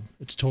sub.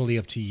 It's totally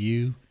up to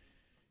you.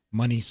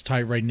 Money's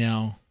tight right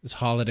now. It's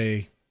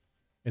holiday.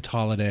 It's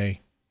holiday.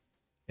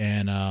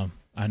 And I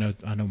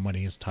know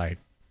money is tight.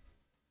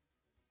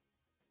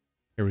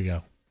 Here we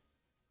go.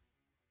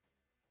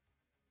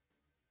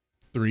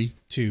 3,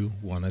 2,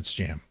 1, let's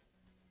jam.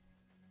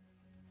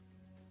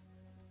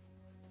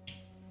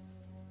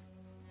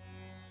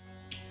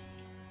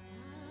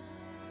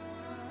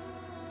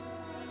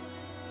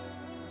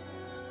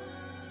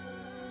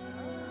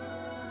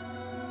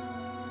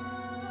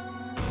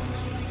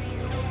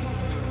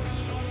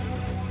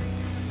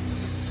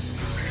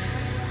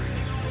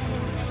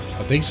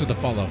 Oh, thanks for the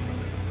follow.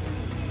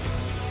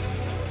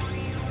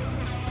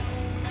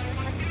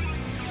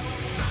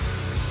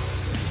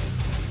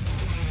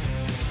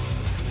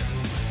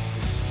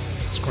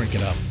 Let's crank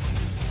it up.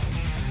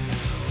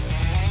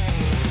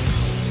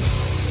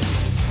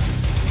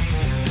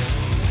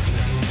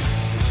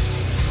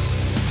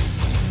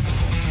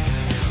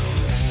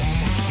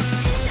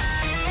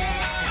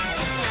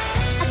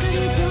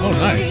 Oh,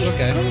 nice.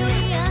 Okay.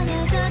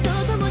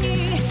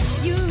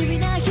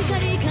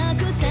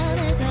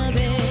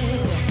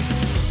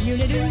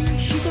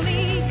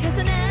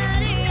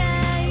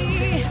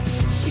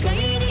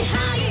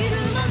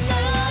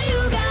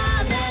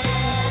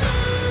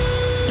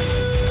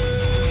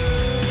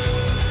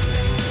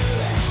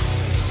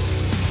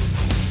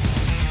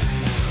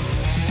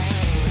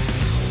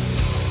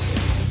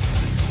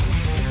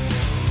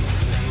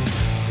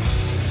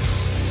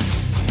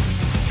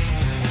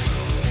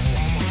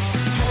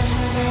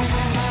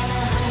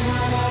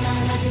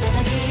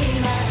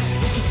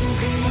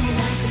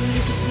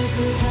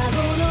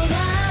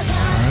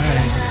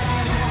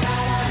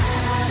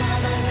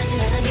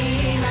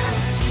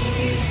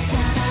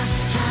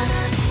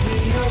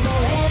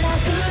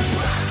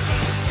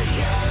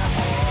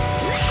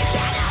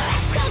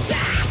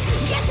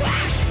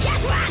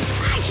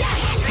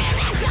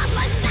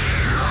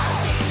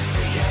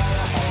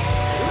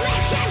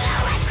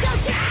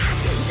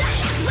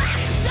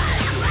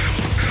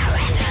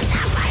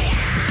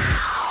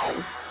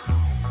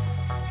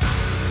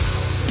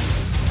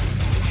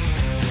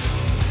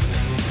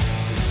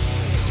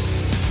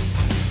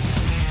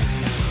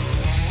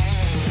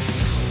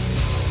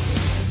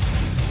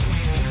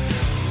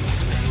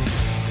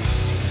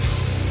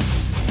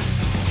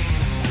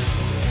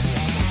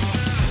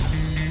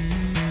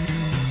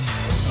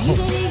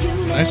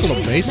 Nice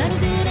little bass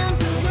line.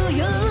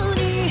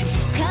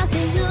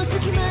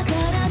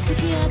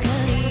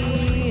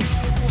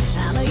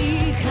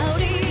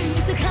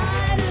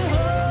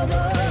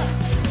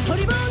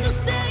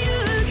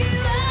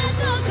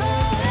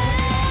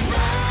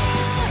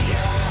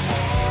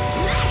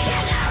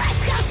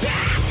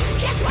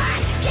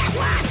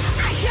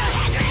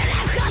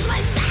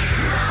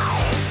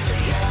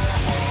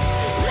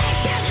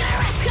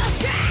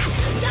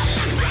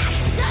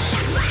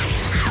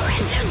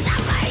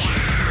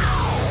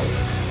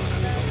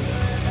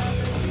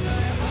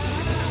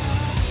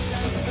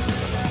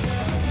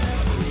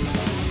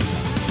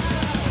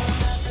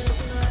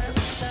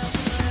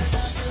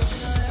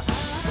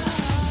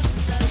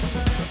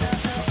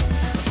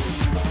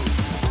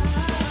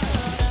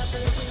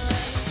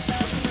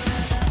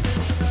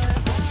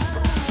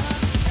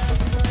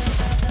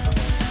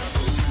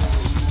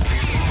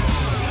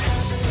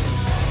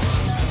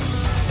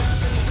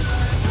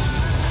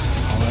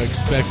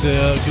 Expect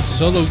a good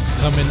solo to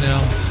come in now.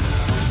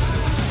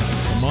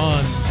 Come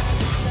on.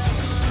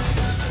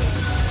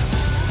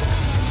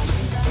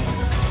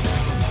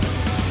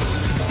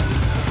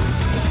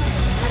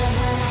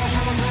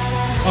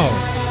 Oh,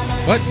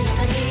 what?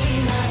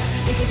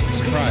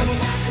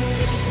 Surprise.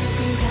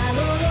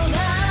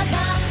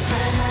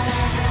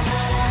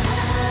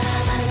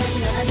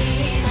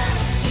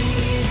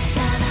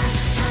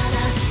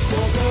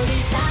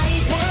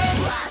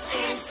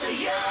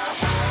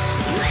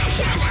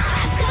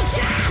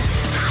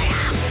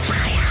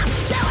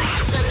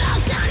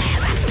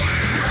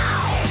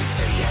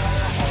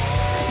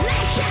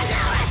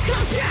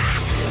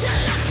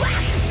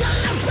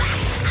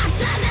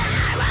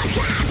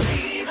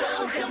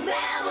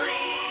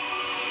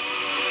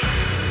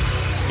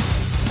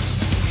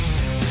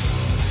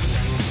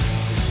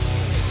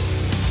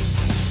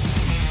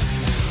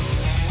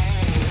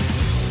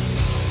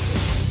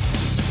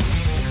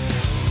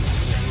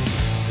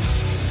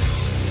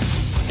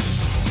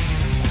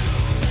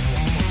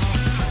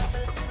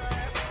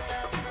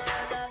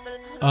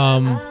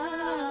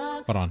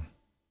 Hold on.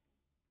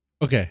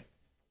 Okay,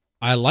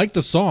 I like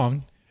the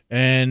song,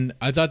 and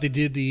I thought they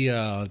did the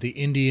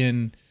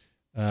Indian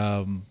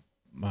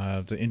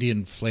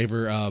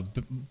flavor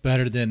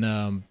better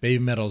than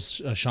Baby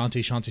Metal's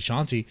Shanti Shanti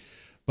Shanti,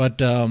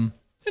 but I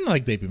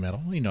like Baby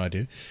Metal, you know I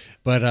do,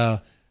 but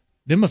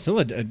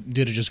Nemophila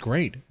did it just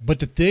great. But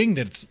the thing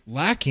that's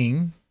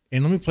lacking,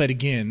 and let me play it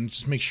again,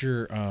 just make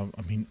sure. I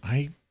mean,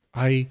 I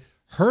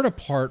heard a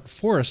part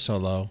for a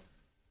solo,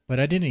 but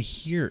I didn't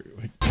hear.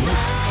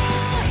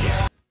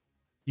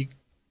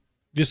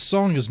 This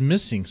song is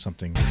missing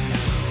something. We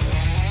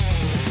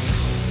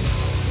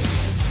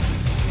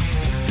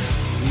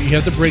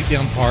have the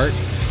breakdown part.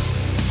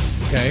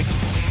 Okay.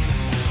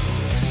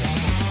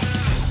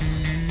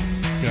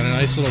 Got a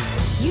nice little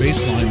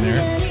bass line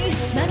there.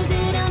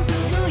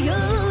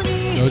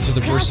 Go to the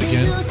verse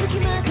again.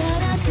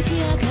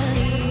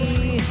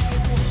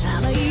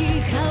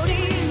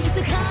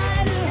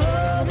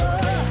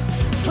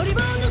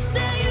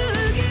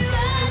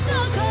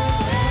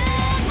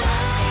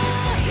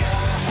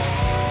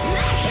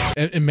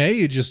 And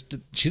May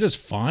she does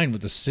fine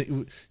with the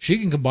she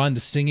can combine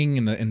the singing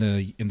and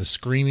the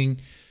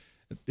screaming,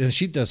 and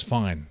she does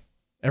fine.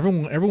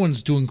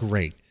 Everyone's doing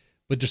great,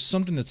 but there's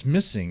something that's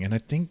missing, and I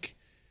think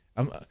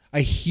I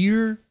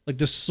hear like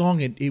this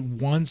song. It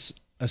wants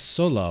a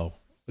solo,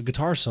 a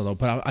guitar solo,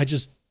 but I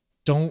just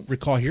don't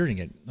recall hearing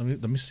it.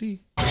 Let me see.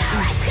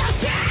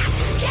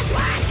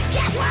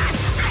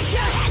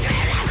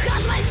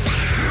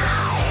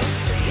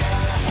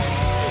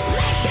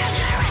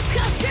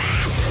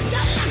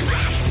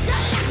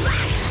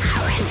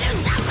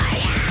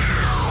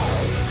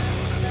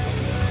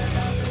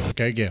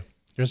 Okay, yeah.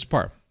 Here's the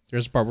part.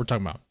 Here's the part we're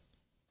talking about.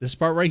 This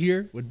part right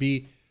here would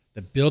be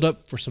the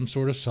build-up for some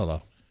sort of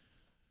solo.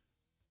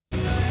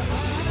 Okay,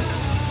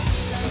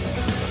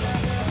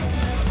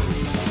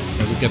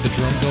 we got the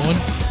drum going.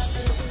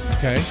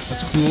 Okay,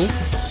 that's cool.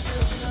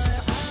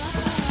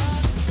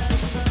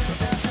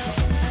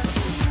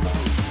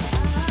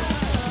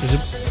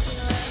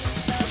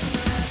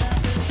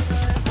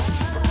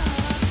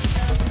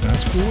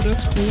 That's cool.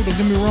 That's cool. Don't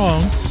get me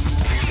wrong.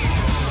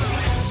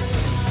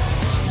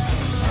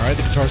 All right,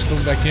 the guitar's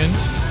coming back in.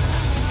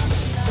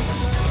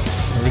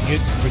 Are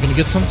we gonna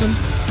get something?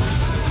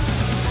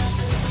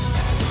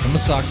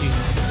 Masaki.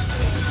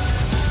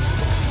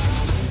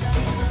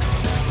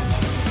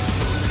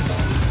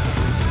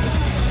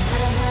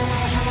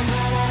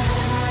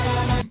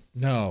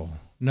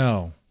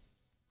 No.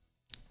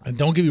 And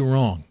don't get me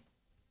wrong.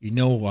 You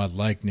know I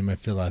like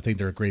Nemophila. I think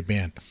they're a great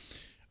band.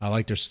 I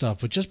like their stuff,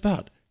 but just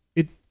about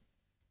it.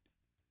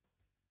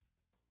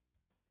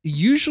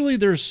 Usually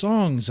their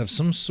songs have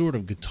some sort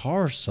of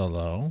guitar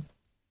solo.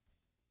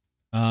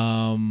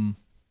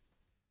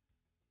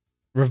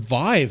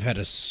 Revive had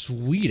a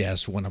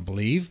sweet-ass one, I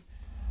believe.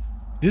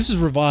 This is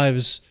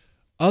Revive's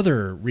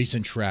other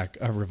recent track,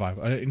 Revive,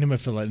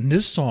 Nemophila, and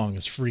this song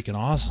is freaking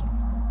awesome.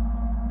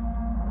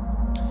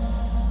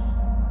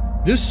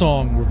 This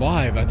song,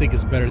 Revive, I think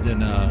is better than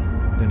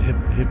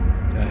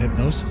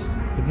hypnosis.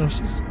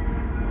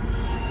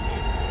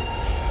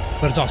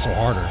 But it's also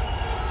harder.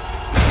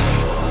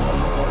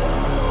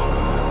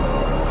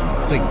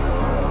 It's like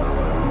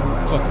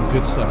fucking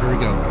good stuff. Here we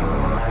go.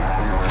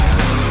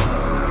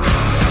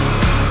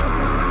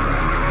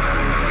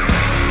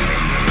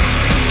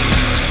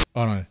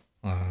 Oh no.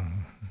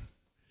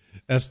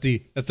 That's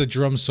the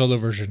drum solo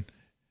version.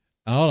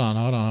 Hold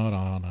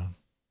on.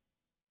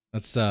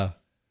 Let's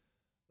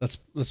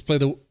play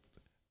the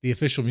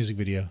official music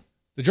video.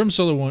 The drum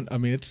solo one, I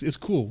mean, it's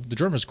cool. The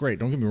drum is great.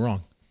 Don't get me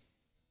wrong.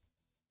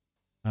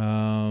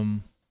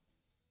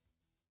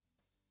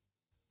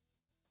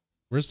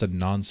 Where's the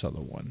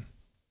non-solo one?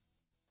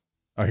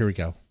 Oh, here we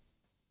go.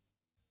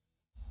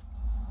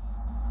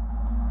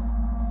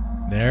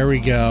 There we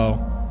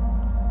go.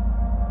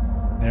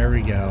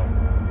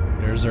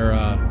 There's our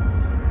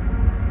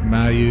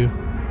Mayu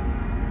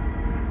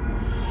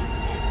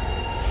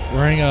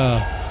wearing a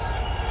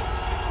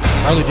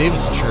Harley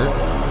Davidson shirt.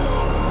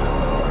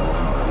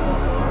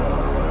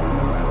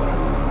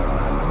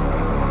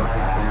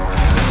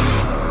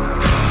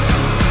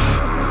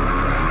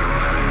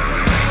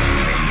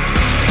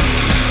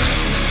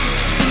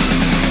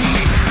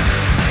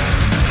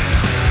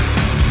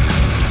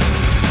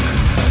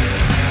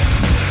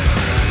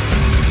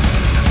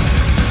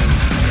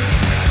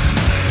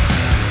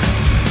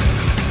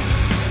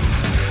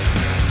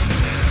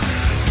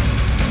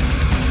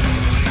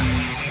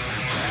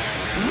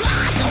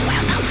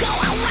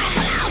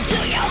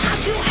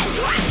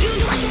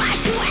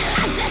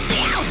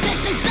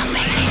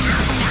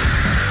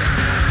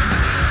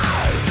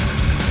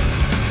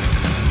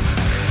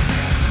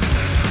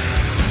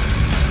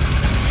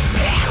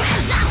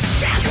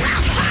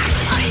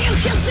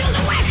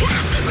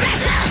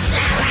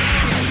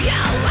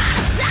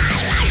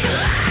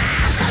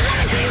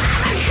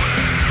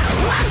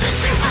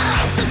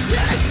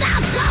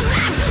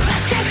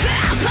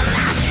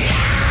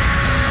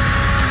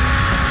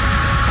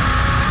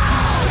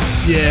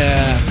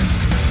 Yeah.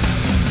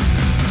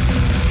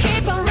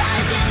 Keep on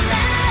rising,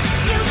 man.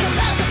 You can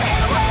run the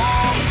pain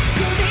away.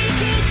 You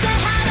keep the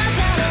heart of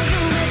that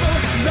you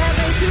live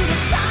rebel to the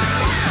sun.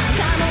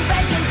 Come on,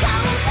 break and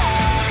come on,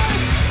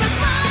 face. But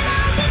smile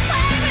on the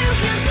flame, you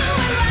can do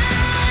it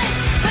right.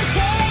 But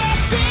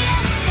take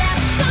this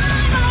step,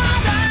 shine more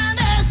than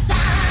the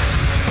sun.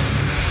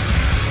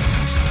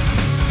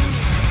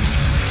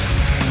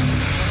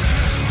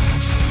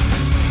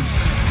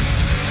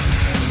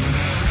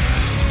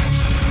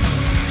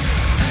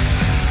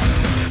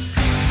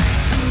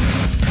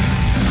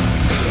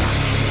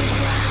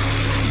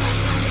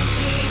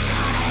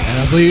 And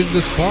I believe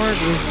this part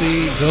was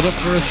the build up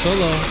for a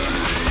solo.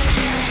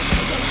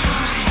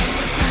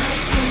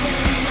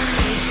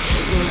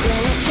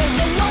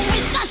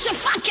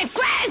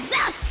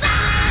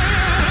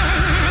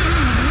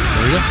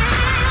 There we go.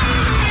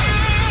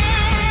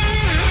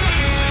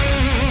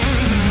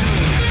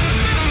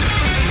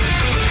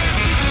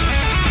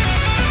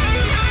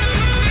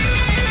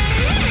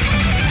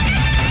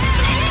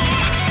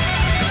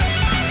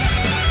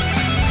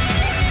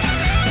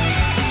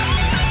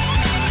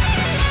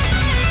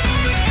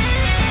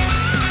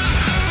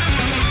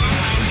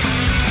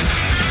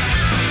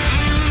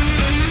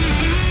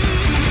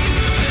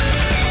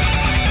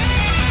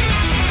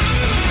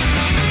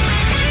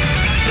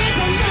 Keep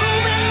on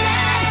moving,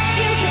 man.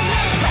 You can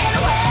run the pain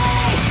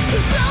away.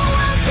 'Cause no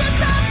one can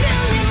stop you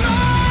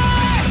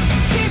anymore.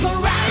 Keep on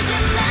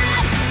rising,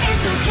 man.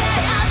 It's okay,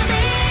 I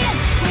believe.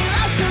 We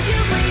lost the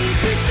view, we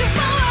push you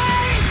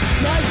forward.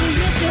 Those who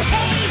used to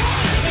hate.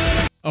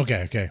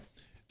 Okay.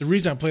 The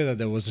reason I play that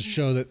though was to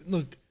show that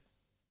look,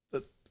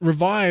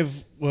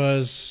 Revive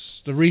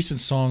was the recent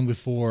song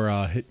before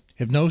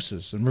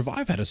Hypnosis, and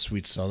Revive had a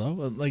sweet solo.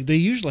 Like they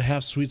usually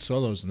have sweet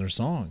solos in their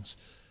songs.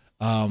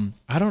 I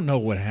don't know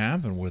what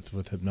happened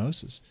with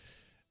Hypnosis.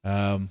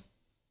 I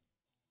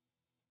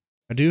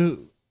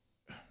do.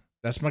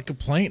 That's my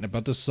complaint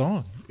about this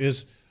song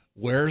is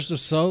where's the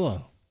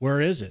solo? Where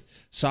is it?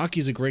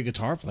 Saki's a great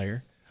guitar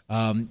player.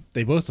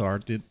 They both are.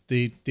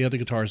 The other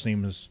guitarist's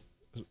name is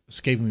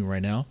escaping me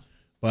right now,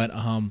 but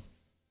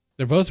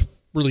they're both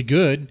really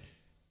good.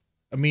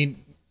 I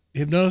mean,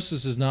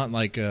 Hypnosis is not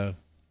like a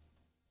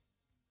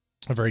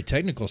very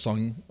technical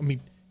song. I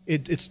mean,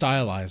 it's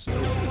stylized.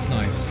 It's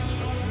nice.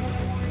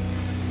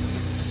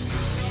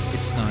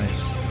 It's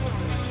nice.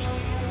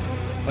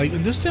 Like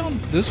and this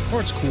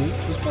part's cool.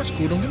 This part's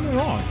cool. Don't get me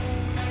wrong.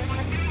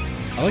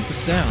 I like the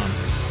sound.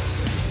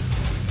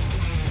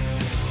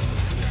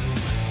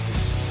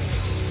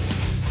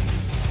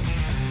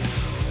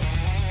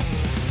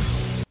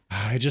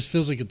 It just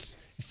feels like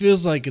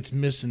it's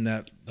missing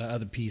the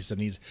other piece that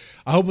needs.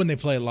 I hope when they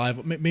play it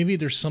live, maybe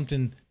there's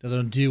something that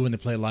they'll do when they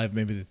play it live.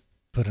 Maybe they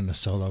put in a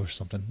solo or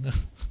something.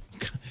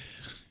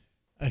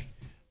 I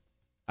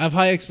have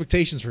high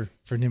expectations for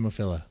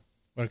Nemophila.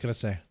 What can I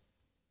say?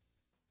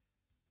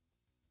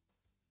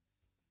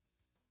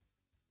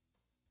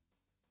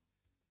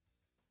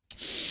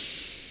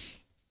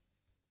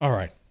 All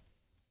right.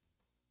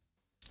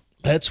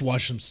 Let's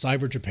watch some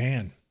Cyber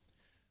Japan.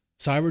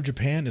 Cyber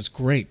Japan is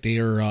great. They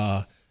are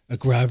a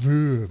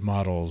Gravure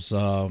models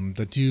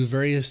that do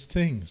various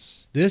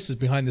things. This is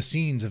behind the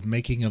scenes of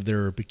making of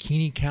their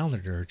bikini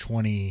calendar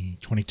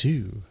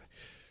 2022.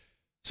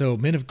 So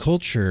Men of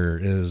Culture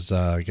is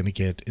going to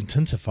get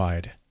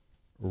intensified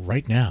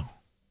right now.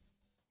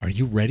 Are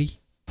you ready?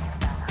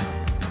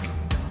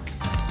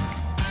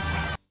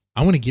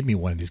 I want to give me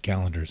one of these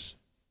calendars.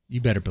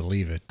 You better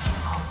believe it.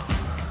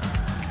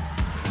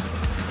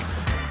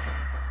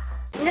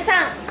 皆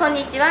さんこん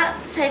にちは。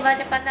サイバー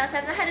ジャパンダンサ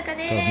ーのはるか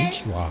で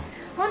す。Konnichiwa.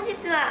 本日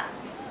は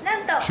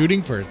なんと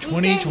Shooting for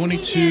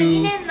 2022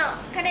 2022年の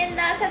カレン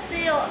ダー撮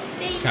影をし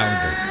ていま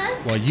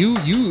calendar. す。 Well, you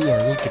are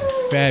looking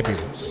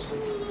fabulous.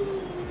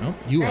 Oh,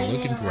 you are 来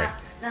年 looking great. は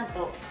なん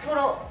とソ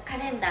ロカ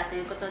レンダーと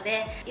いうこと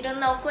で、いろん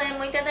なお声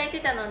もいただいて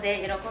たので、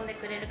喜んで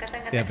くれる方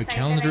がた They く have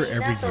さん a いたら calendar いい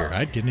な every と year.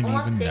 I didn't 思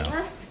even ってい know.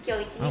 ます。今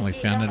日一日 I only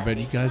頑 found 張 out って about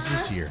い you きま guys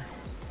す。 this year.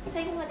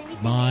 最後まで見てね。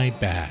 My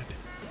bad.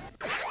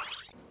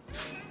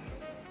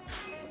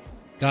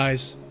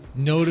 Guys,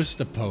 notice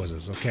the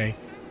poses, okay?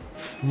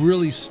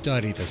 Really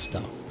study this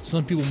stuff.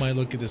 Some people might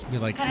look at this and be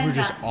like, we're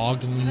just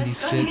ogling these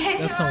chicks.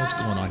 That's not what's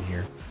going on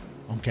here,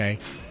 okay?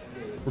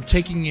 We're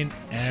taking in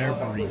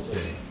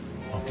everything,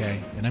 okay?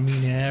 And I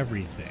mean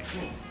everything.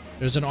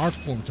 There's an art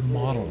form to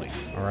modeling,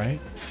 all right?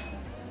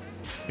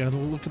 You gotta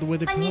look at the way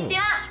they こ pose. んにち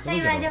は。サイ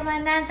Look バー at ジャ them. パ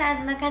ンダンサー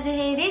ズのカズ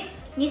ヘイで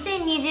す。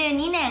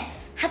2022年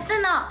初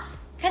の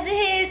カズ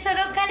ヘイソロ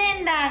カ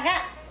レンダーが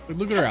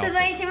Look at her 発 outfit.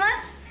 売しま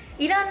す。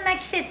いろんな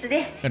季節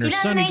で、い And ろ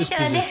her んな sunny 衣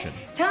装で、 disposition.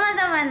 さま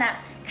ざまな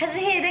カズ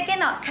ヘイだけ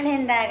のカレ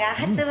ンダーが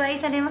発売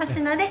されま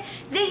すので、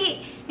ぜ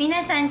ひ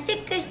皆さんチ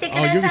ェックしてく Oh,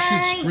 だ you're gonna さ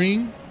shoot い。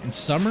 spring and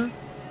summer?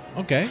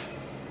 Okay.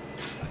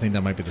 I think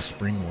that might be the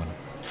spring one.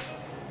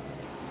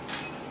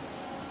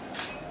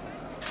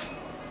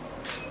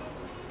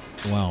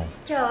 Wow.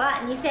 今日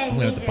は gonna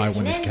have to buy 2022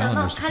 one of these 年度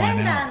の calendars to カレ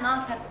find ンダー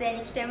の撮影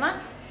に来てます。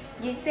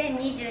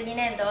2022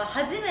年度は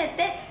初め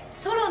て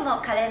ソロの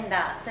カレン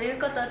ダーという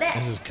ことで、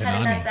 This is 春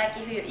Kanani. 夏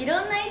秋冬い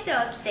ろんな衣装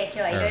を着て今日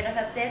はいろいろ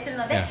撮影する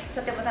ので、 Yeah.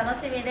 とても楽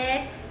しみ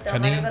です。どう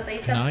Kanani? 丸ごと一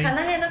冊 Kanai? カ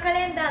ナヘのカ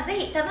レンダーぜ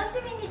ひ楽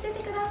しみにしてて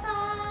くださ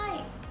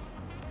い。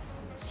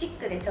シッ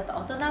クでちょっと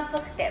大人っぽ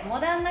くてモ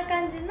ダンな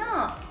感じの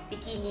ビ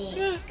キニ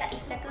が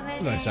1着目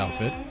It's a で nice す。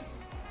 outfit.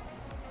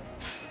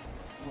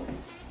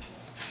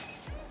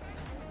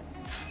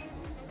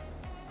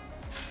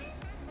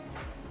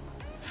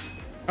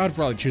 I would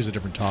probably choose a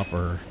different top,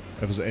 or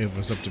if it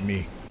was up to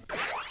me.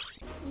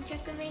 2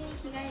着目に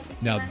着替えてき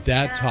Now ました。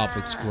 that top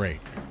looks great,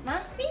 マ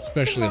ッピンク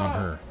especially も on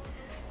her.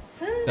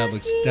 ふん That だ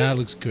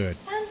looks し good.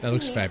 That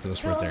looks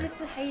fabulous right 超 there.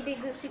 絶ハイレ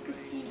グセク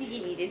シービギ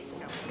ニです。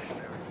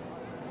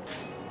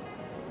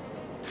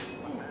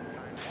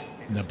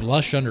 And the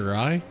blush under her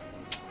eye.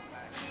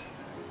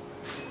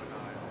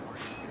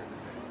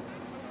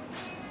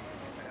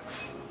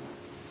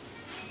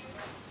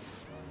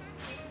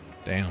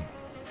 Damn.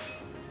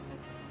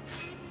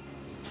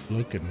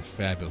 Looking パ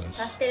fabulous.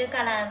 ステル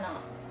カラーの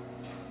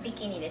ビ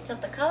キニでちょっ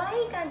と可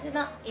愛い感じ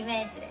のイ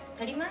メージで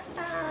撮りまし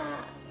た。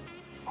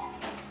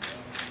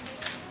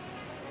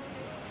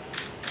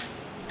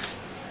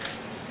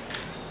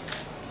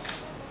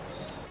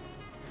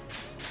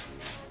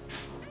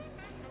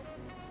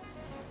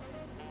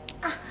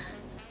あ、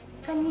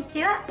こんに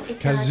ちは。次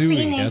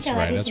Kazooie, の衣 that's 装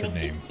は right, で that's す her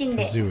ね、キ name. ッチン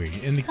で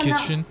Kazooie. In the この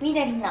kitchen,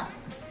 緑の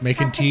making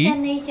カープちゃ tea.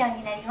 んの衣装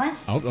になります。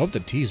 Oh, the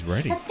tea's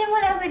ready. とっても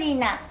ラブリー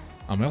な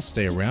I'm gonna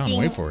stay around and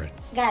wait for it.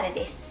 ガール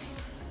です。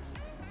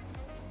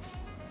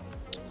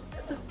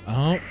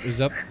 Oh, is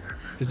that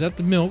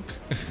the milk?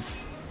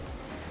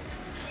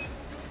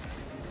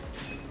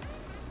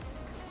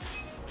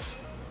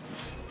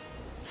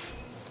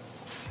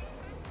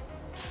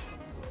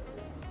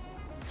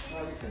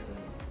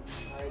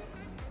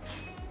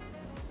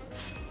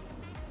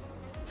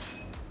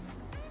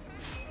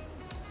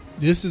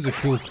 This is a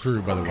cool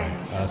crew, by the way,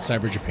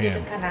 Cyber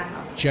Japan. カラー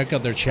の Check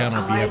out their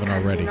channel if you haven't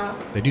already.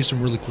 They do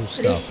some really cool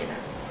フレッシ stuff. ュな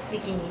ビ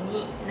キニ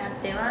になっ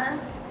てま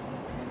す。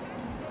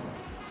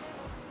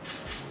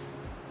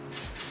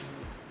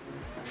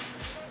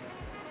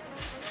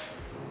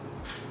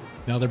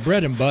 Now, their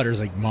bread and butter is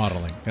like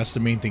modeling. That's the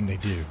main thing they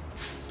do.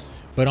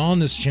 But on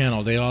this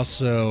channel, they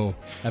also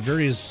have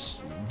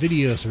various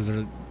videos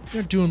where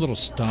they're doing little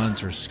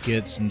stunts or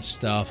skits and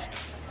stuff.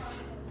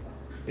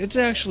 It's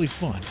actually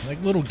fun,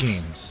 like little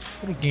games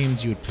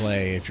you would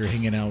play if you're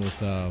hanging out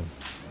with, well,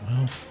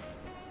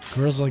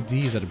 girls like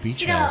these at a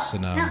beach 白 house,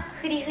 の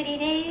フリフリ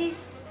で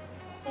す。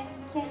じゃん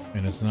じゃん。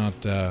 and it's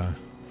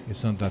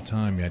not that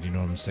time yet. You know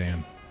what I'm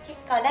saying? 結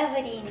構ラ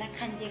ブリーな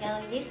感じが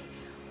多いです。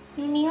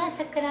耳は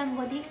さくらん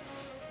ぼです。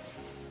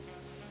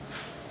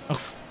 Oh,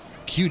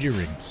 cute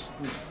earrings.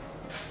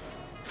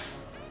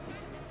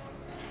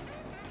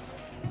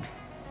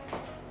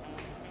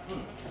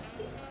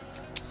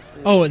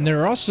 Oh, and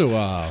they're also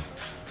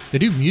they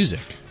do music.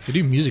 They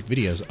do music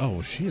videos.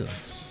 Oh, she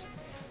looks.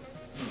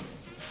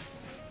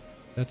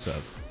 That's a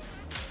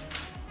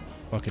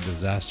fucking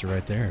disaster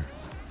right there.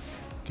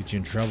 Get you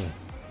in trouble.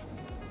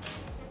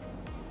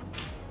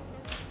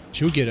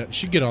 She'd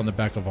get on the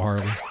back of a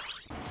Harley.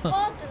 スポ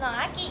ーツの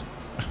秋。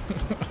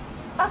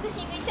バク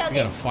シング衣装 I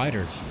で got a す。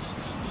 fighter.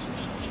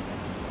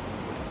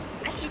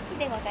 あちち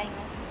でございま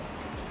す。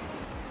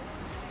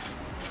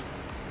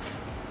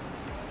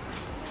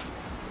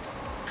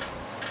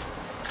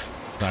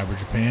 Cyber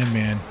Japan,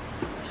 man.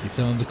 You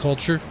feeling the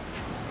culture?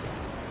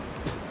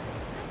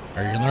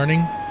 Are you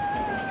learning?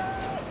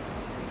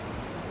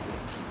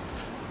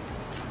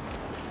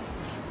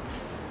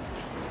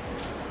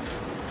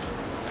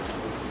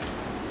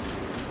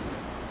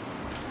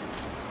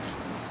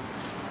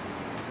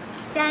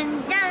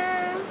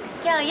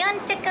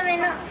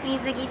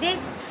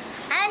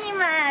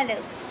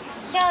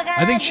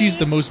 I think she's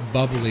the most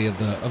bubbly of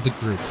the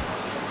group.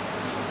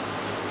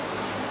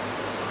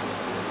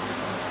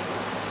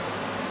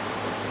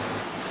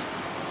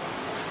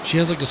 She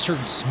has like a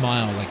certain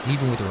smile, like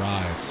even with her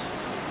eyes.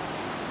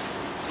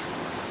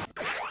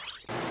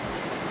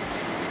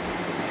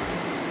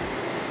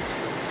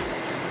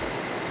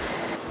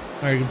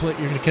 All right,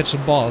 you're gonna catch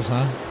some balls,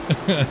 huh?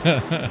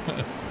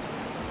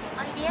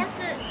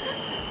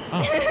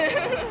 Oh.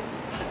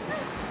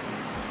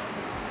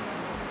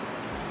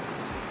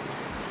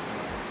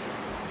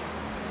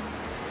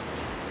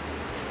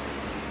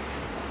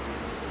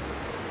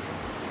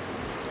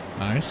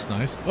 Nice,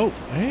 nice. Oh,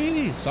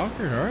 hey,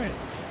 soccer, all right.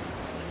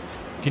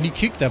 Can you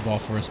kick that ball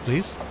for us,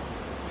 please?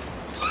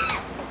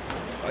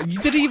 You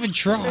didn't even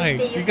try.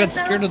 You got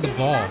scared of the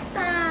ball.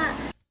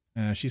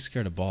 She's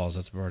scared of balls.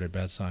 That's already a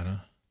bad sign,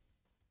 huh?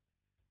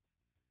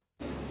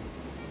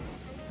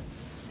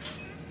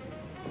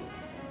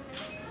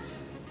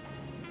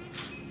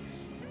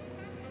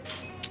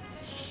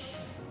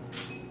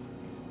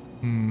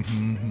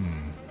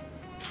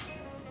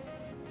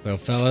 So,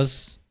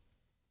 fellas,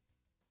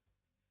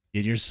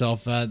 get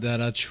yourself at that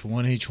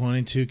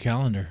 2022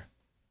 calendar.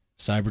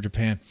 Cyber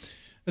Japan.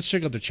 Let's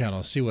check out their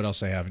channel. See what else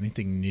they have.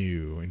 Anything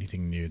new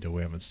that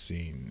we haven't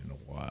seen in a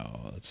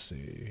while. Let's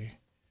see.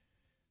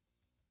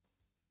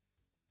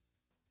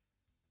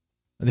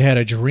 They had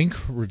a drink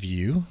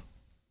review.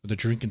 They're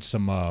drinking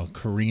some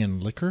Korean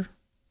liquor.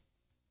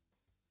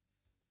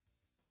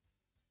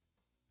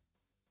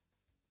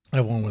 I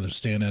have one where they're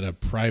staying at a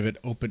private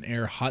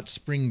open-air hot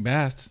spring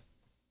bath.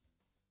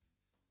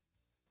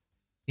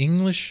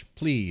 English,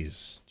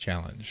 please,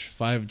 challenge.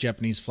 5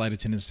 Japanese flight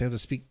attendants have to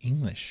speak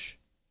English.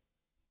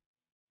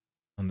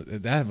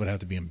 That would have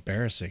to be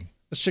embarrassing.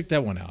 Let's check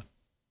that one out.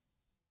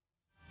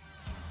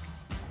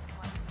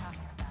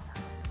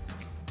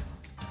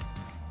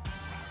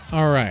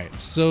 All right,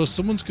 so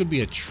someone's going to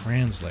be a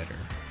translator.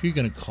 Who are you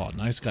going to call?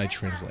 Nice guy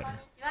translator.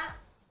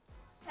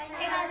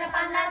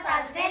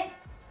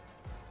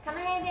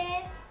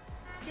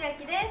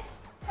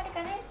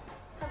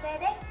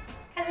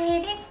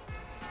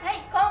 はい、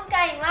今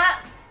回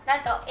はな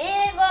んと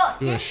英語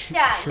ジェスチ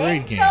ャー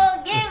連想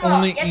ゲーム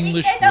をやってい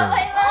きたいと思い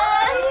ます。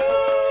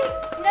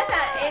皆さ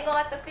ん英語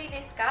は得意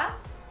ですか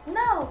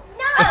No.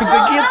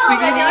 They can't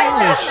speak any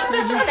English.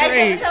 Which is 大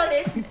great. 丈夫そう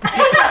です。今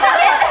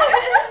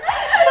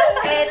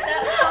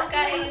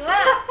回は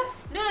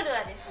ルール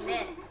はです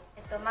ね、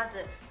ま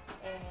ず、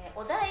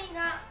お題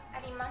があ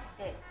りまし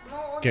て、そ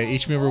のお題 Okay,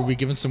 each member will be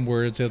given some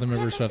words. The other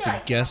members will have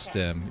to guess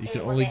them. You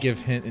can only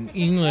give hint in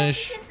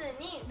English.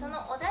 そ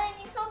のお題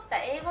に沿った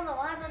英語の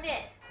ワード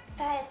で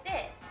伝え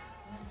て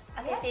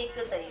当ててい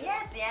くという。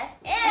Yes, yes,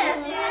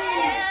 yes,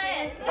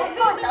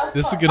 yes.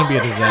 This is going to be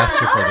a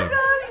disaster for them.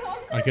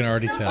 I can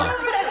already tell. No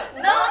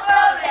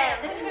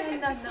problem.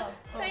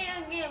 とい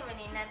うゲーム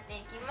になって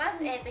いきます。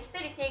1人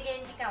制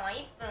限時間は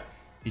1分。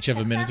 Each have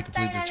a minute to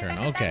complete the turn.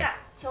 Okay.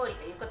 勝利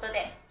ということ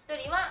で、1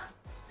人は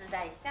出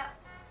題者、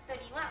1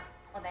人は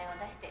お題を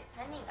出して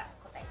3人が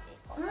答えてい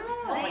こうと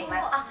思い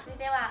ます。それ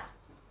では、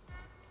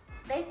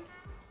Let's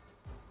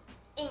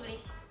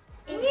English.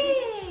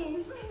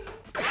 English.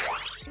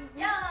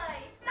 よー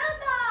い、スター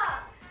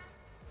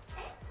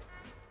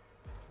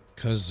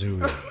ト。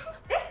Kazooie.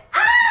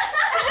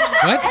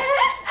 What?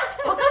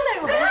 わかんない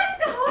わ。ブラッ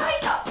クホワイ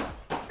ト。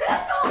ブラ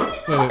ックホ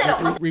ワイト。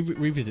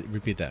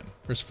Repeat that.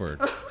 First word.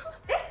 わ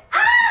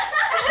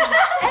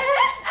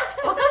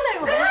かんない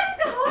わ。ブラッ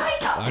クホワイ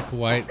ト。Black,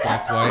 white,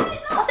 black, white.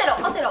 オセロ、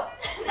オセロ。ハ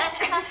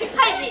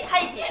イジ、ハ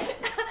イジ。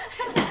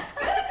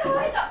ブラックホワ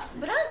イト。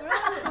ブラック。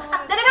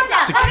誰がした？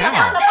 It's a cow.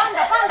 パンダ、パンダ、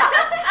パンダ。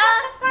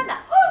パンダ。ホ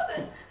ー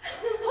ス。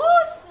ホ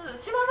ー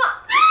ス、シマウマ。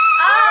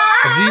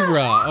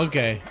 Zebra.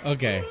 Okay,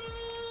 okay.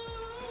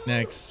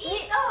 Next.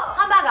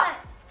 ハンバーガー。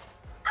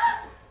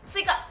ス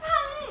イカ。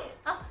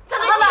あ、サン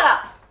ドイッチ。ハンバーガ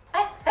ー。ホ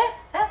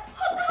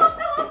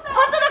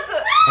ットドッグ。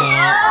す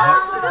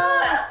ご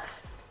い。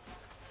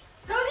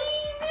ドリ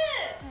ーム。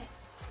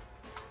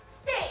ス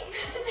テイ。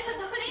じゃあ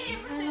ドリー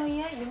ム。夢の家。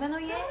夢の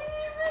家。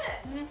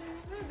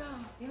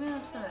夢の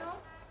人。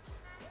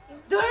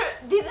ディ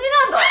ズニー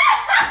ランド。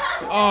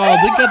 Oh,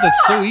 they got that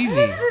so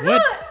easy.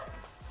 What?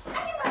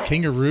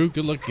 Kangaroo.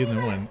 Good luck getting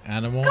that one.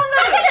 Animal.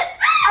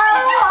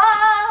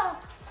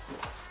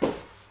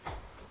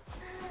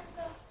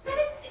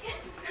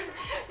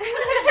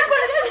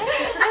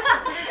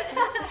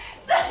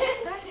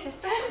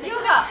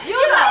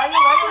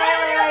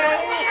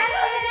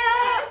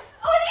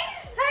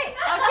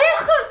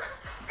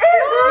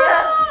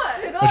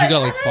 What you got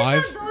like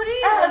 5?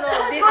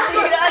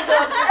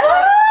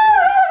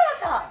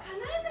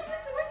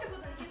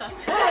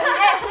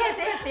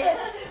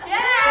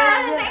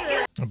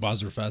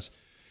 Buzzer fast.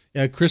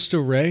 Yeah,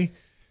 Crystal Ray,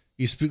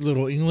 you speak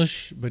little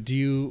English, but do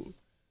you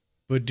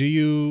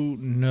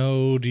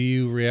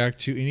react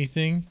to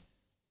anything?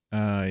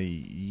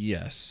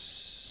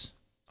 Yes.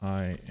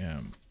 I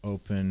am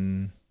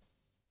open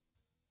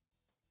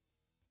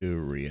to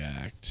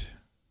react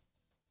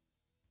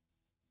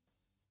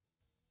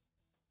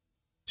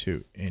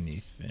to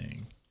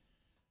anything.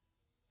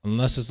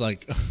 Unless it's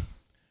like,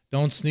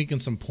 don't sneak in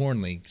some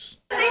porn leaks.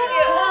 Thank you.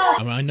 I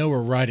mean, I know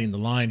we're riding the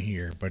line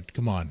here, but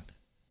come on.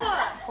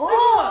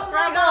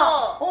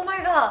 Oh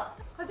my god.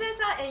 小瀬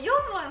さん、4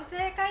問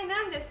正解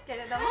なんですけ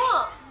れども、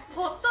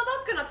ホットド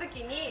ッグの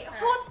時にホ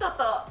ット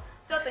と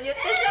ちょっと言っ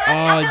てし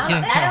まいました。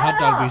You can't count hot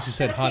dog because you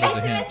said hot as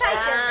a hint. そ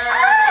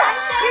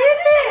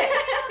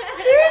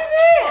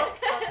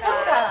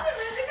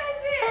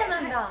うな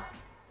んだ。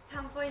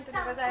3ポイントで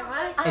ござい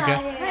ます。 Okay.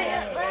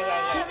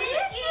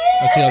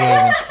 Let's see how the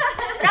other ones.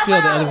 Let's see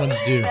how the other ones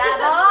do. で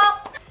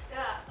は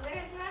お願い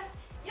します。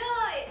用意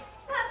ス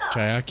タート。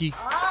 Chayaki.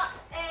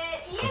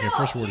 Okay,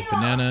 first word is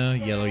banana,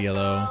 yellow,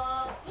 yellow.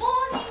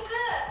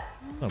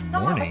 The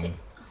morning?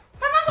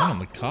 Corn on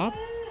the cob?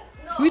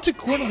 Who eats a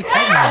corn on the cob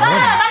in the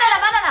morning?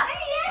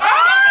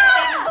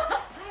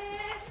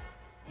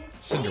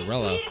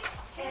 Cinderella.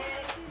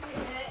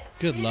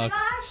 Good luck.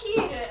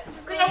 You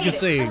just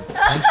say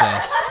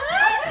princess.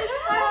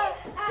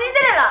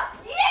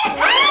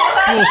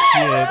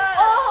 Bullshit.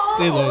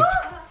 They looked.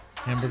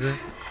 Hamburger.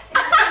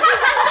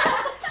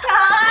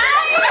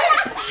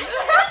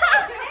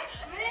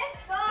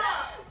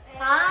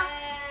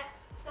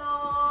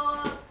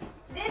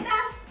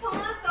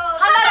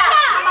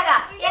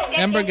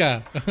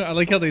 Hamburger. I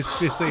like how they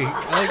say.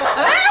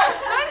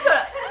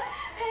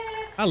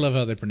 I love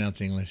how they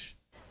pronounce English.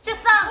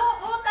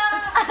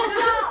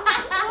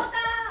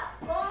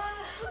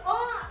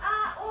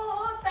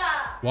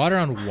 Water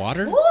on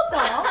water?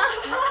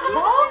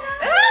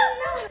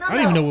 I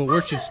don't even know what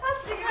word she's.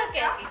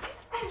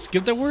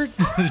 Skip that word?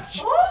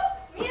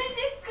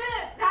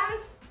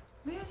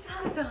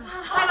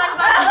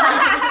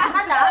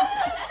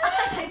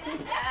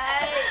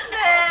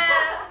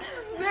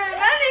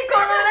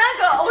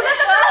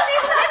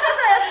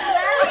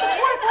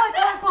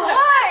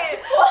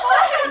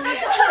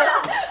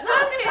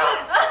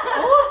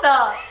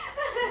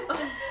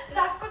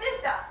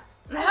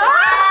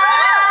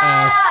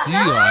 Sea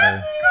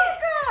otter.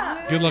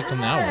 Good luck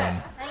on that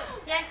one.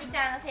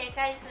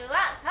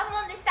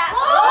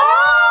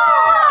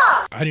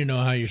 I didn't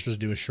know how you're supposed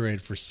to do a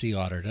charade for sea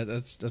otter.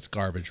 That's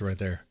garbage right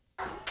there.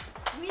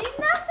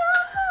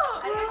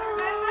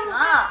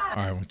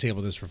 Alright, we'll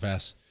table this for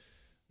fast.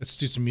 Let's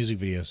do some music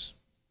videos.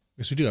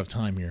 Because we do have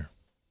time here.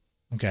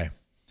 Okay.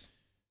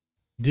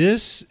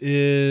 This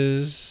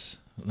is...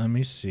 Let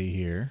me see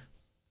here.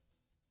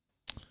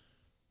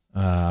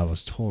 I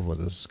was told what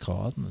this is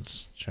called.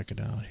 Let's check it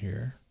out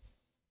here.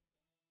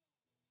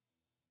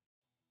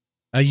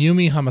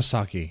 Ayumi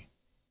Hamasaki.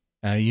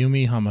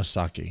 Ayumi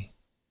Hamasaki.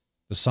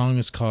 The song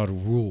is called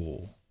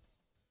Rule.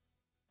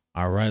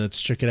 Alright,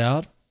 let's check it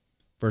out.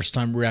 First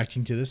time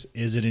reacting to this.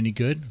 Is it any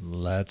good?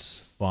 Let's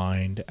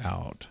find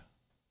out.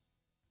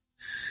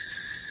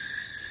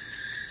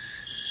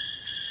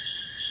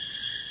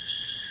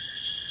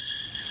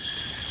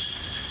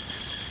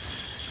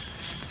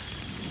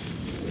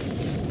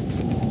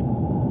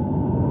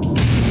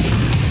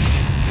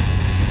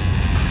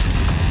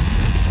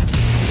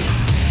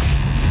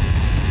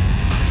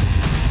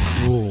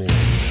 Rule.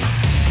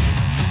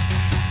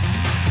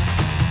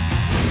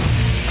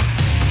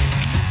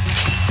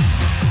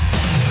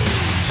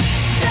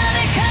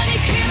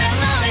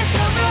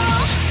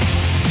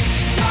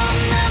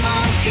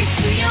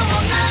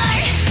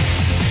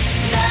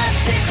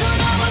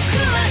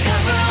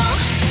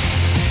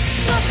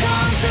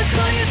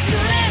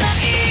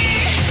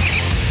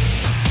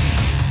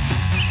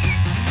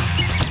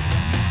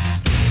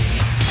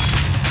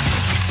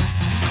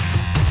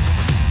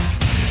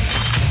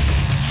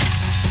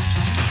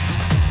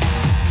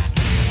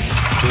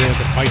 Do they have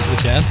to fight to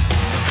the death?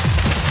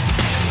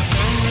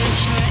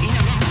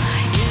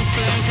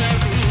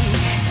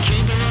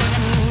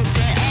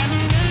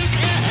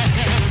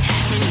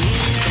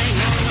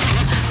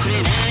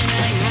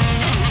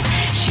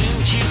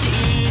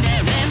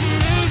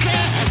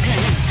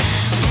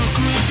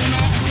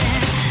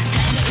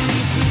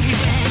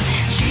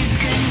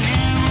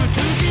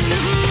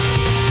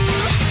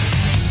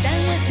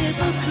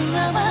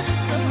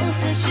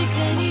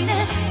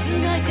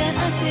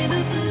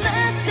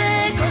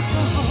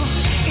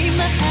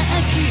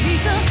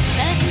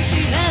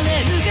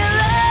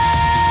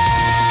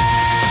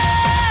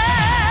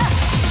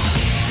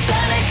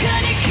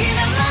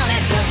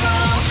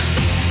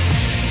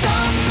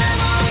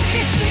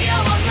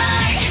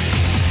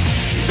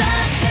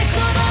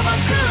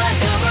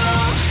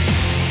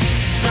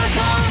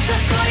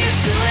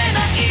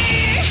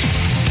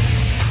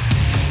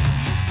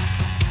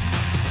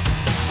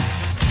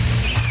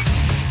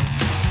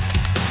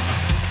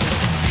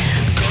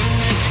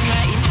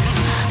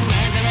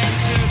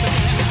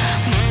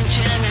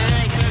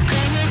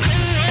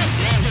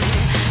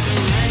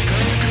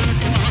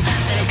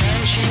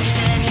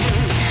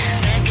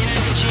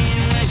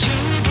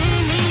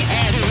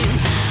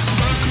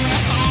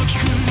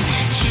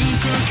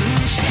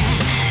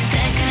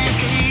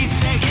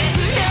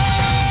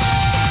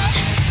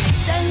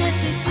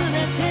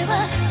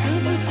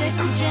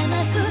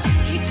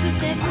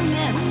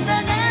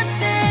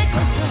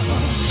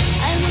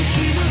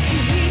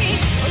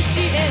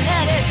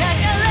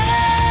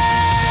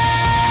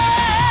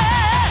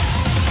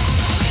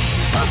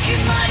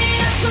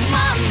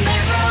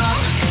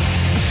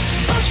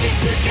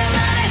 けられ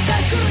た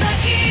くない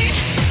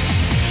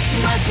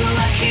まずは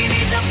君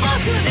と僕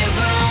でぶ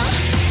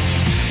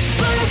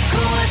っ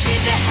壊して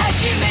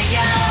始め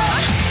よう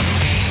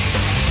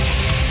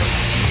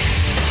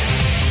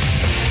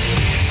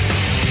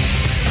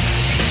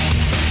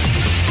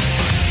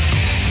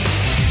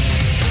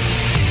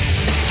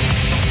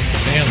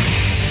Damn.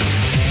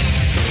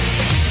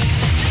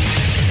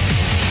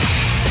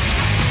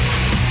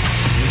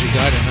 Ninja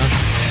Gaiden, huh?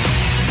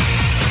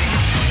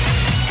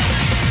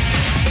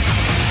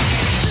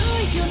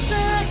 強さ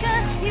が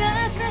優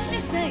し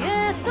さ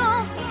へと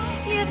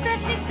優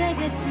しさ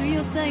が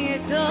強さへ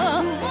と変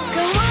わ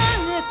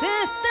ってっ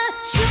た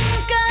瞬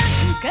間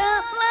から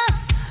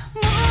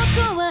もう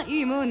怖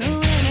いものは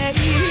ない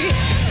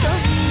そん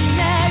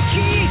な気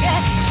が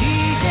し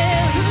てる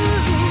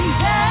ん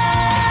だ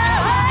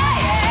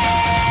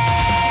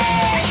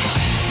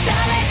誰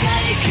か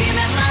に決め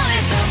られ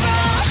たら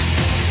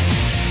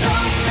そんな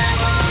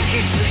もん必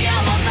要な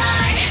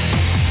い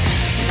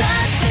だっ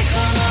てこ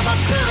の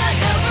僕らが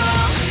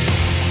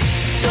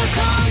そこんと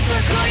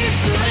こ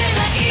譲れ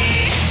ない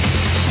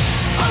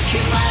お決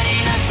まり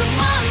なつ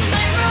まんな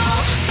いろ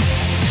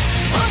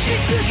押し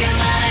付けられ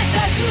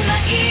たくらい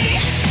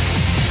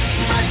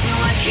まず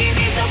は君と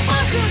僕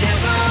でぶ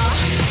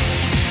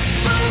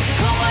っ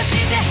壊し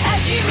て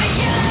始めよう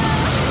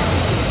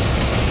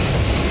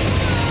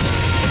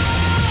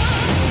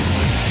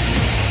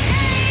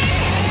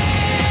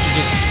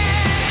Just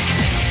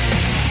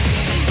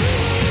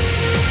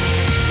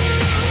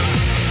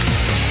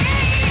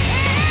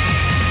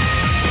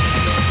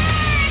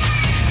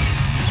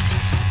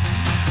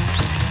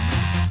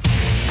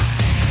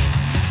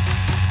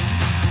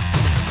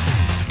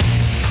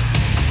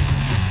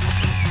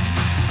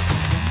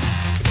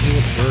deal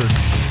with the bird.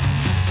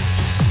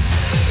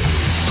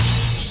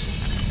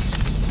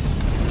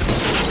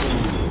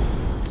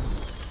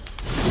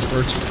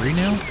 Bird's free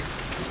now?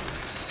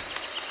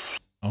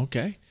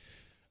 Okay.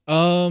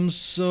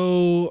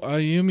 So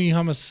Ayumi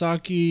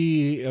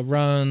Hamasaki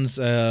runs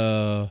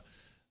a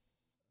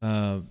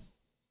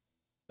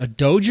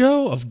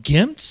dojo of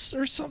gimps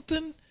or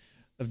something,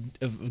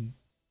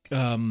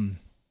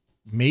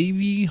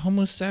 maybe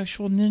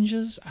homosexual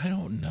ninjas. I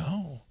don't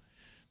know.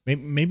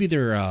 Maybe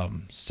they're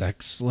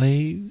sex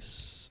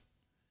slaves.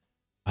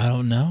 I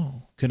don't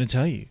know. Couldn't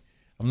tell you.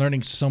 I'm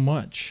learning so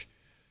much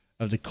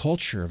of the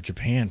culture of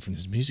Japan from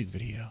this music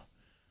video.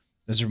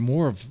 Is there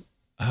more of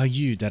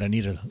IU that I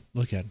need to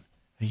look at?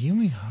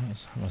 Ayumi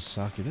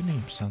Hamasaki. That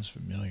name sounds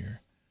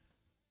familiar.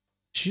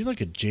 Is she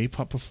like a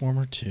J-pop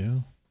performer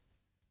too?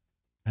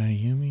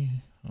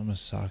 Ayumi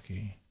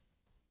Hamasaki.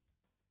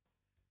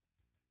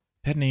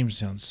 That name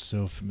sounds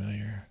so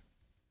familiar.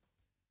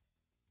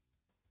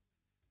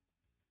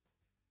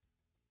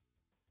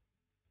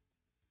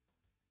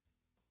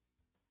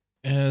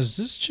 Has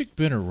this chick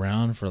been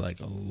around for like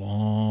a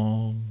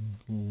long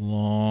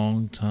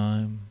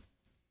time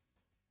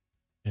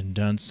and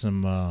done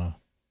some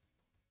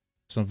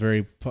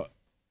very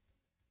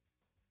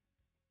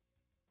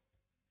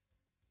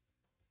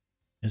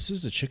is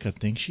this the chick I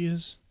think she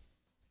is?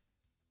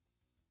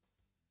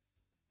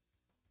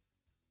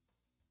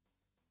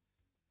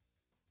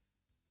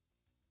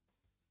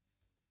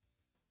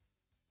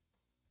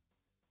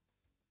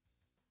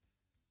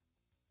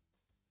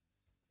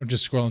 I'm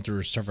just scrolling through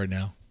her stuff right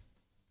now.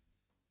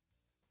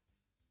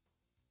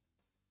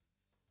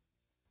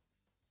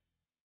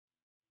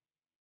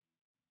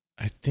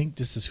 I think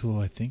this is who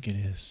I think it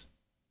is.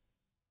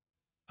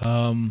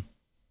 There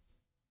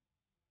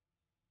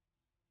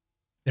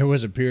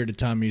was a period of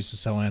time I used to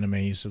sell anime, I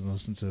used to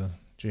listen to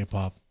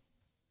J-pop.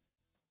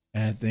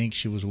 And I think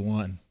she was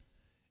one.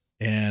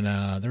 And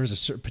there was a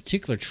certain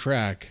particular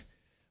track,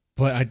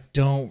 but I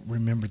don't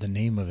remember the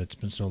name of it. It's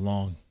been so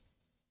long.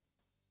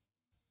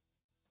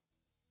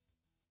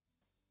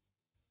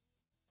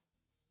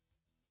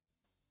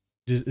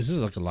 Is this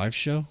like a live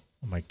show?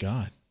 Oh my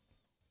God.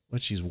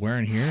 What she's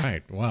wearing here? All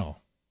right, wow.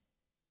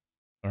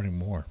 Learning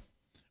more.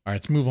 All right,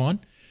 let's move on.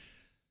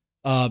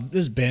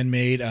 This is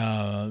Band-Maid.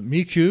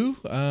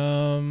 Miku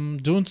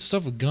doing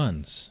stuff with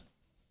guns.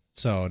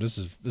 So this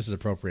is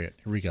appropriate.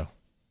 Here we go.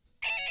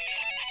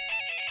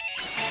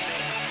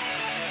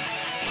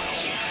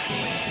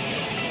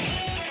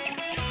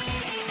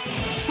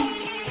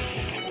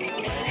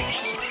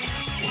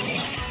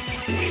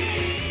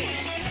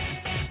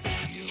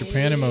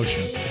 Japan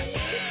Emotion.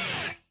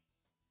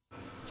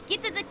 引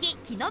き続き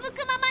気の向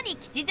くままに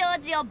吉祥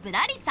寺をぶ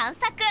らり散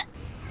策。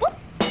おっ、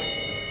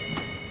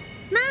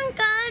なん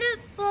かある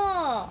っ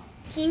ぽ。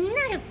気に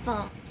なるっぽ。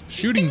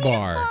 Shooting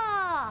bar.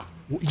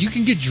 You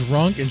can get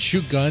drunk and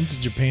shoot guns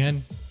in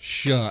Japan?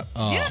 Shut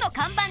up. 銃の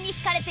看板に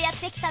惹かれてやっ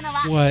てきたの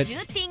は What? シ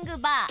ューティング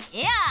バ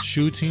ーエアー。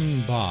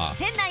 Shooting bar.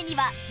 店内に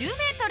は10メー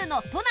トル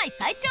の都内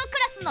最長ク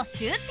ラスの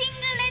シューティングレ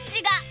ン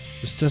ジが。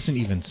 This doesn't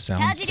even チャ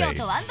sound ージ料 safe.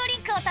 とワンドリ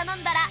ンクを頼ん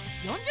だら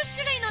40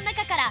種類の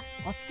中から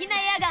お好きなエ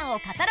アガンを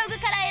カタログ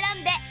から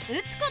選んで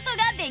撃つこと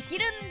ができ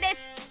るんです。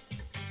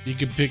 You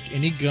can pick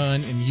any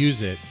gun and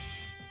use it.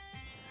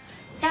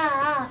 じ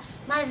ゃあ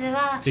ままず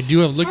は They do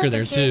have liquor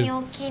there 急に too.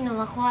 大きいの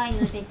は怖いの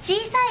で小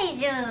さい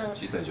銃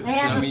小さい銃。選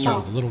ぶ Let's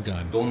start と with a little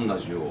gun. どんな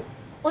銃を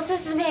おす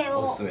すめを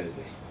おすすめです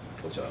ね。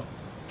こちら。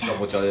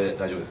こちらで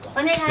大丈夫ですか。お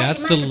願いしま That's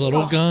す the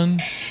little gun.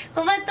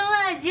 小バト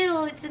は銃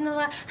を撃つの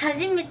は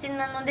初めて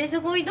なのです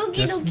ごいド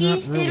キド That's キ not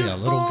してる really a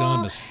little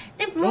gun. That's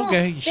でも、 Okay,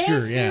 ベ sure,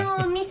 ース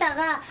のミサ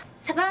が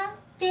サバ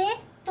ペ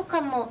と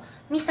かも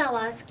ミサ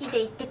は好きで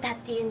言ってたっ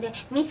ていうんで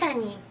ミサ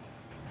に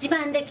自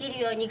慢できる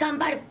ように頑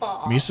張るぽ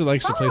Misa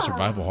likes to play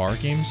survival horror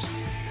games.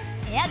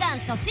 エアガン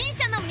初心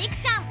者のミク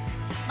ちゃん、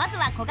まず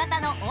は小型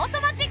のオート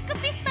マチック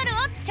ピストルを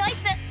チョイ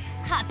ス。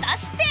果た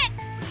して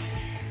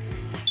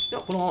で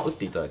はこのまま撃っ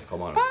ていただいて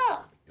構わない。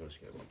よろし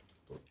ければ。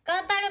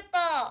頑張るぽ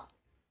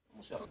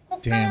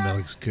Damn, that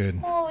looks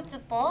good. こう撃つ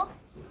ぽ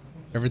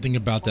Everything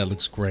about that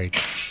looks great.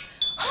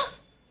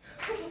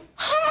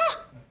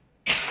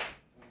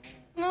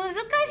 難しい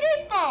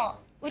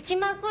ぽ撃ち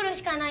まくる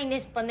しかないんで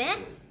すぽね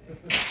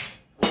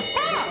当たっ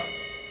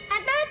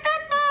た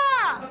ぽ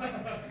や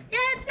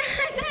った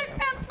当たっ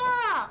たぽ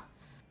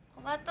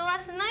小バトは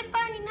スナイパ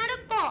ーになる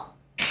ぽ難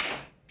し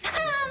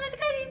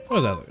いぽ What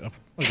is that?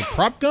 Like a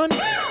prop gun? 当た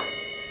っ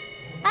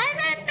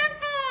た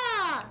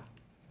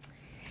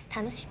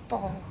ぽ楽しい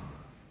ぽ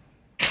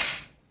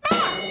当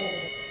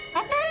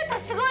たると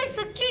すごい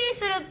スッキリ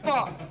するぽじ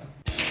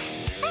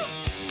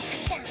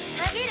ゃん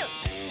下げる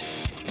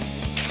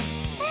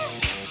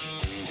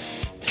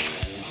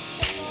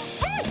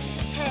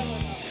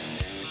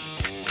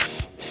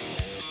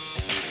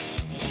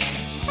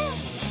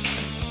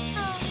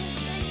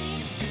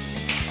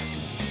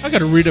I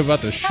gotta read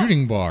about the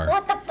shooting 終 bar. わ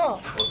ったぽお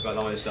疲れ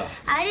様でした。あ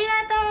りが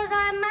とうご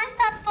ざいまし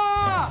たぽ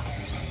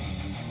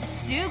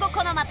15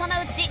個の的の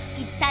うち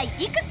一体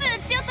いくつ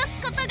撃ち落とす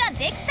ことが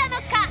できたの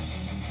か。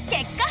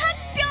結果発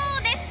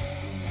表です。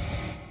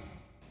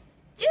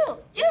10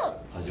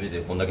初めて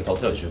こんだけ倒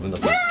せば十分だ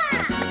と。ぜ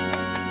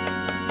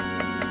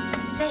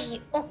ひ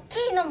大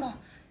きいのも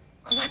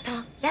小バト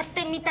やっ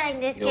てみたいん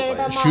ですけれ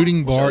ども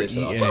Shooting も bar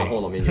しあれでしたら後の EA.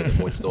 方のメニューで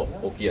もう一度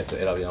大きいやつを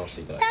選び直し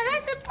ていただいて。探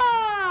すぽ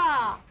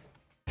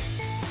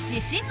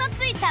自信の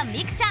ついた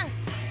ミクちゃん、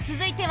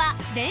続いては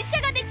連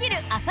射ができる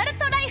アサル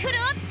トライフル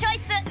をチョイ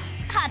ス。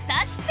果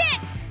たして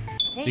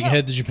You can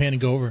head to Japan and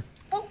go over.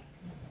 こ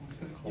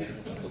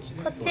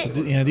っ So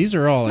ち yeah, these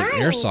are all like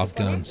airsoft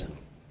guns.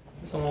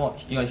 そのまま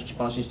引き金引きっ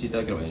ぱなしにしていた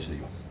だければ練習で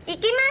きます。行き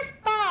ます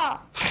ぽ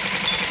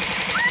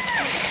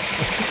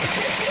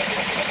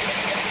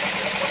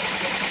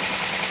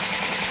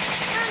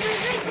楽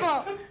しい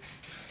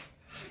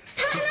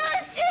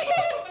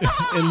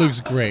ぽ It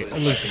looks great. It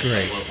looks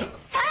great. 最高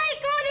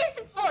で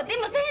すぽで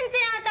も全然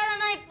当たら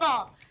ない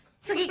ぽ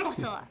次こ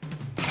そは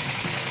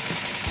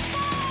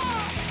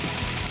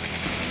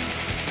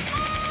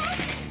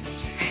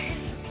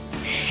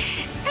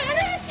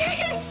楽しい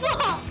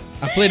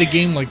ぽ I played a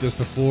game like this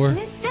before.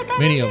 めっちゃ楽し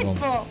Many い of them.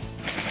 ぽ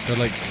They're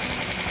like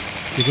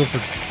they go for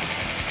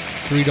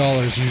 $3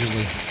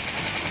 usually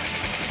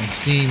on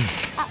Steam.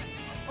 あ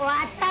終わ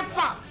った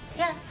ぽい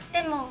や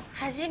でも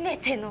初め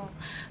ての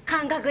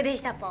感覚で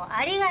したぽ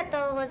ありが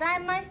とうござい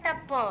ました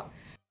ぽ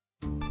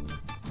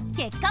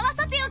結果は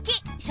さておき、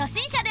初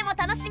心者でも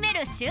楽しめ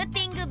るシューテ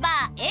ィングバ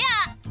ーエア。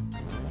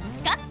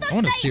スカッと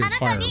したいあな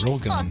たにお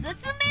すす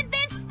めで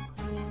す。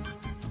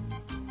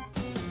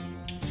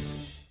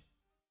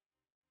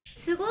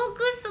すごく楽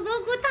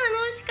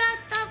しか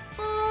った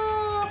ぽ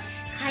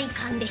快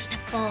感でした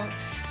ぽ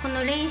こ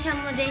の連射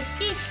もで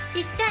すし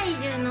ちっちゃい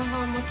銃の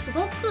方もす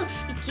ごく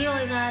勢い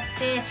があっ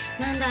て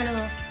なんだろ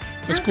う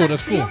That's なん cool. か That's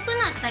強 cool. く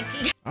なった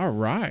気 All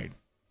right.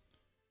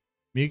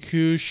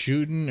 Miku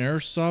shooting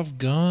airsoft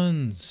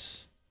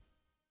guns.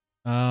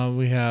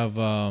 We have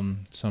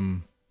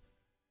some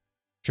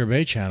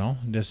Sherbet channel.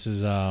 This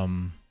is her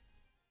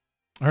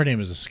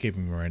name is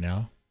escaping me right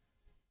now.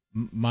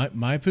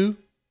 Maipu?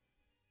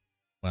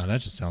 Wow,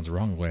 that just sounds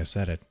wrong the way I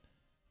said it.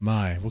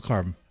 We'll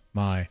call her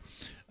Mai.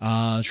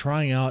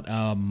 Trying out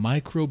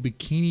micro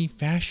bikini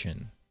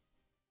fashion.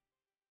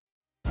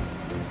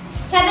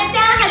 しゃべち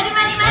ゃん始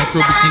まりまし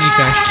Micro bikini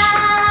fashion.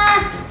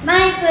 たマ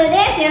イプで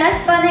すよろ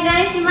しくお願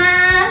いしま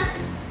す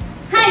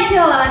はい今日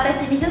は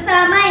私水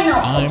沢舞の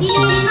お気に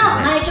入りの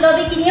マイクロ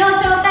ビキニを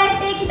紹介し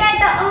ていきたい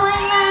と思いま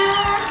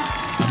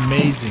す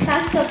Amazing.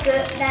 早速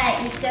第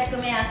1着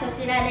目はこ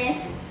ちらで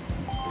す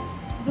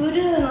ブ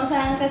ルーの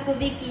三角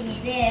ビキニ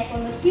でこ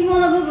の紐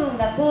の部分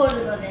がゴー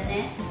ルドで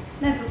ね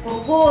なんかこ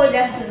うゴージ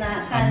ャス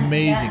な感じが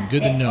Amazing. して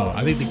Good to know.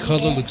 I think the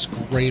color looks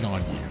great on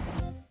you.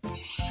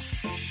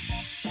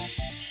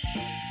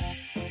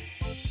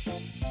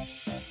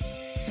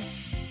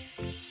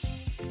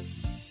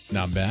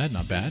 Not bad,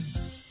 not bad.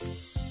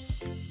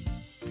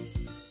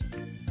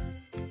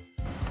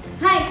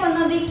 はいこ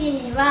のビキ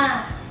ニ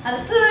はプール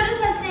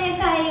撮影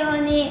会用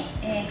に、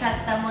買っ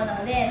たもの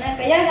でなん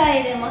か野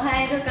外でも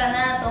入るか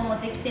なと思っ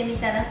て着てみ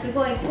たらす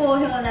ごい好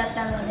評だっ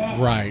たので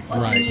Right,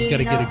 right. You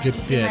gotta get a good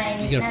fit.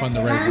 You gotta find the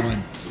right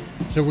one.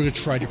 So we're gonna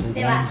try different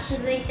では ones.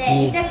 続いて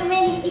2着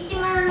目に行き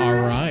ます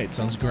All right,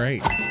 sounds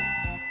great. は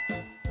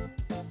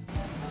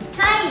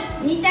い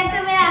2着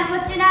目はこ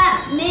ちら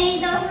メ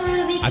イド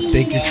風ビキ I ニ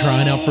think で you're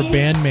trying out for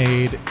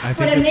Band-Maid. I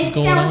これ think め that's っ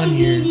what's ちゃ going お気 on に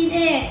here. 入り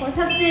でこう撮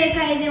影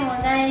会でも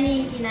大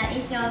人気な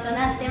衣装と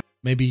なって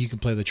Maybe you can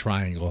play the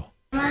triangle.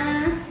 ます。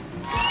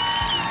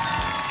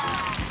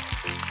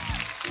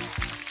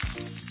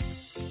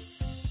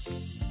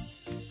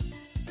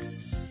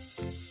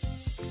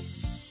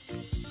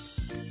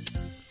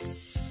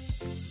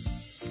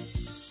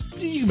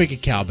You can make a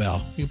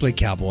cowbell. You can play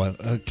cowbell.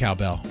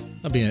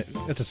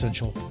 That's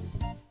essential.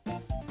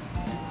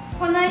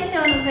 この衣装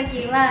の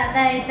時は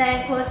だい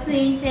たいこうツ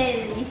イン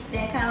テールにし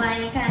て可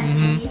愛い感じ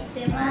にし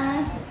て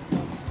ます。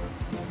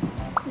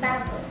ラ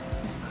ブ。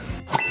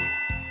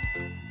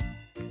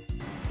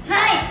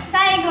はい、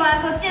最後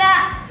はこちら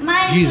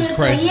マイクル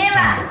といえば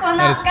この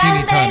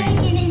眼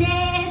帯ビキニです。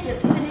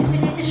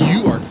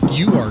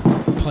You are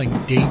playing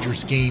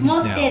dangerous games 持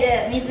って now.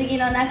 る水着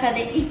の中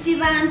で一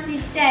番ちっ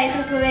ちゃい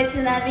特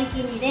別なビ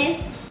キニで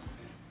す。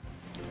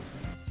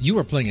You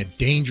are playing a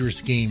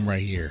dangerous game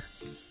right here.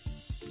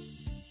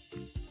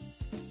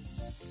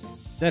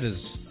 That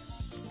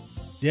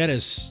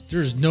is,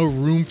 there's no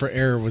room for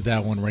error with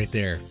that one right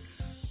there.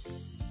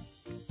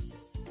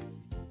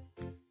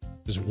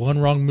 There's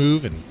one wrong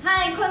move and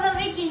はい、この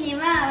ビキニ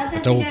は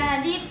私が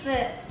リップ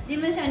事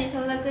務所に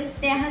所属し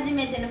て初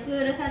めてのプ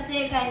ール撮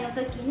影会の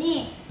時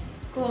に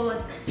こ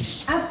う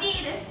アピ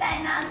ールした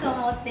いなと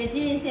思って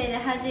人生で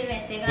初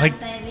めて眼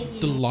like 帯ビ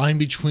キ the ニ line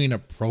between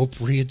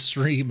appropriate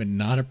stream and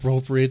not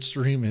appropriate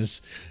stream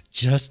is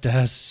just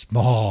as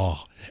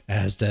small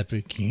as that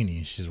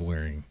bikini she's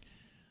wearing.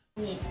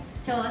 に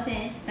挑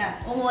戦した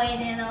思い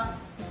出の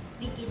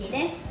ビキニ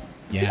です。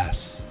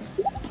 Yes.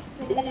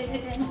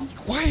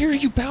 Why are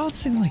you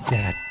bouncing like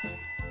that?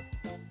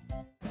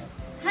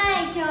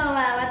 はい、今日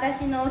は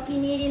私のお気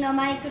に入りの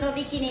マイクロ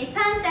ビキニ3着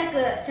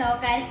紹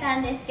介した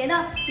んですけど、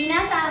皆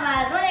さん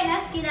はどれが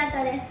好きだっ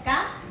たです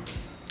か？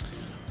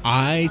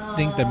 I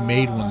think the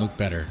maid one looked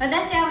better.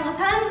 私はもう30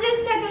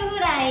着ぐ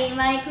らい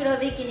マイクロ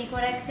ビキニコ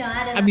レクション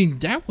あるの。 I mean,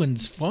 that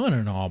one's fun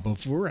and all, but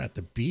if we're at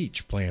the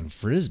beach playing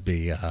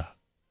frisbee,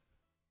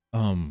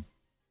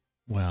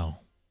 well,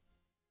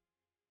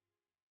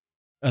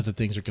 other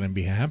things are going to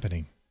be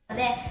happening. で、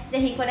ぜ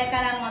ひこれか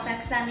らもた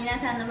くさん皆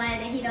さんの前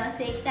で披露し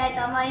ていきたい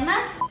と思います。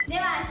で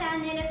はチャ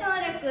ンネル登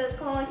録、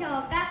高評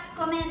価、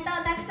コメント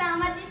たくさんお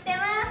待ちしてま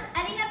す。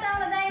ありがと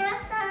うございま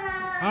した。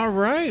 All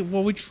right.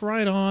 Well, we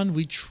tried on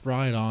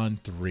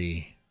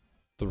three.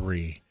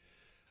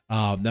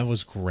 That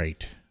was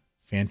great.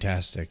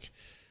 Fantastic.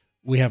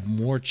 We have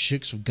more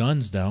chicks with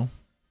guns though.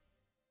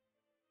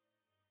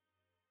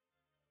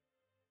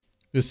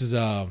 This is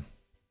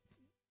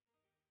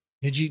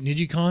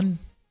Nijicon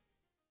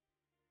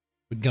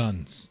with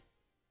guns.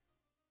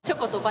 チョ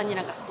コとバニ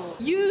ラがこ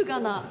う優雅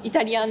なイ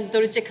タリアンド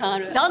ルチェ感あ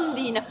るダン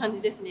ディーな感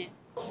じですね。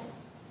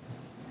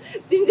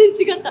全然違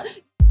った。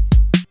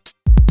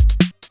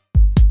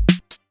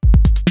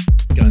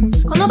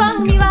この番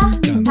組は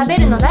食べ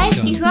るの大好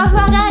きふわふ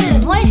わガール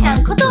萌えちゃ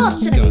んこと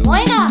鶴見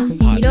萌えが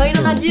いろい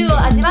ろな銃を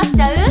味わっち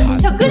ゃう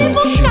食レポ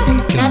企画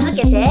名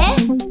付け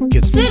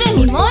て鶴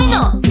見萌え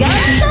のガンソ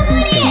ム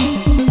リエ。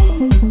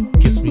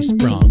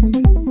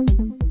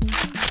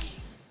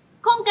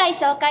今回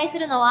紹介す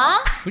るの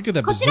は Look at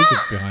that こちら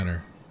bazooka behind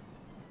her.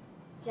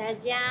 じゃ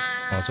じゃ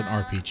ー Oh, ん it's an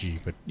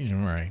RPG, but you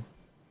know, all right.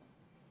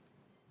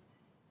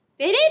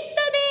 ベレッ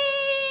タで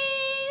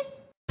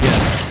す。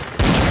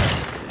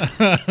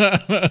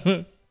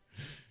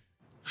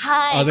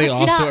はい、 Are they こ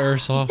ちら also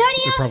airsoft? イタ They're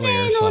リ probably ア製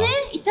のね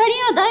airsoft. イタリ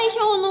ア代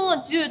表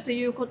の銃と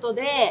いうこと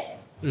で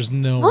There's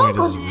no な way ん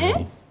か this is ね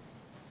real.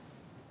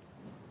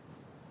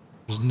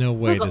 There's no な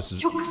way んか this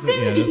is. 曲線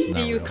Yeah, 美 that's って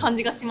not いう real. 感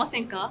じがしませ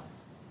んか？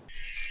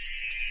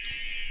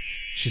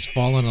 She's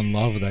fallen in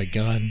love with that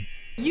gun.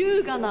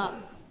 優雅な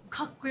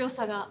かっこよ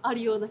さがあ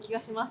るような気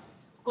がします。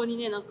ここに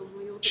ね、なんか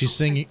模様とか She's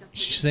saying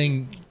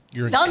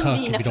you're a ダン cuck デ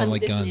ィ if ー you な don't 感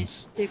じ like で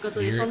すね。 guns. ということ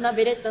で、そんな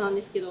ベレッタなん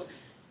ですけど、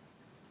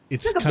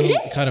 It's なんかベレッ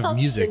kind タ of っ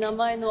て music. 名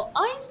前の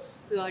アイ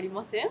スあり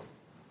ません？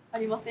あ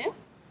りません？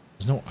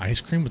 There's no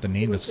ice cream with a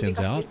name that すごい stands 首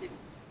かし out. げてる。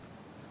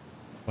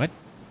 What?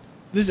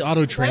 This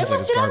auto translates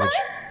as 知らない？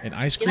 garbage. An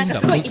ice いや、な cream んか that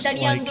すごいイ looks タ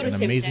リアン like ドル an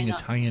チェみたい amazing な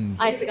Italian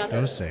アイスがあった。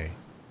 dose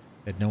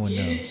that no one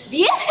knows.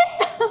 ビエネッ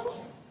タ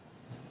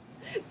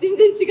全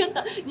然違っ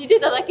た。似て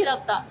ただけだ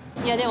った。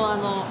いや、でも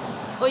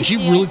美味しい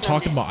Is she アイ really スな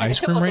んで、 talking about なんか ice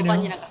チョ cream コ right とバ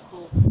now? ニラが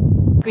こう、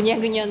ぐにゃ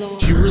ぐにゃの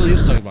She really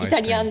is talking about イ ice タ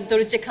リア cream. ンド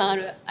ルチェ感あ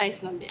るアイ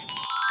スなんで。ぜ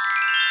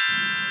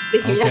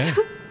ひ皆さん、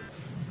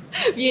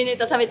ビエネッ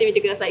タ食べてみ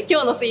てください。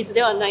今日のスイーツ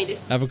ではないで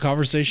す。 Have a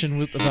conversation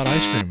about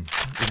ice cream.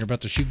 You're about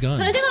to shoot guns.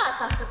 それでは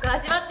早速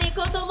味わってい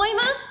こうと思い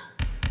ます。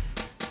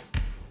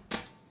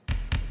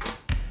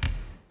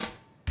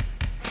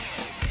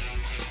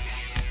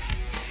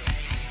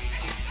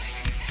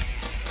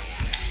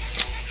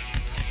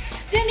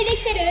準備で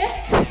きてる？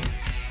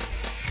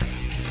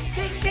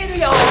できてる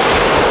よ。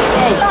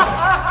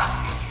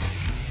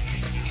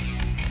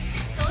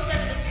ソーシャ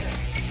ルディ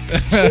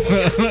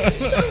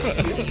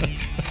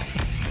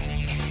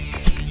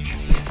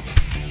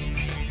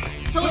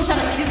スソーシャ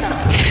ルディスタン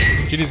ス。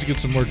 She needs to get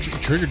some more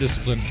trigger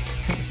discipline.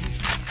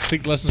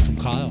 Take lessons from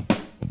Kyle.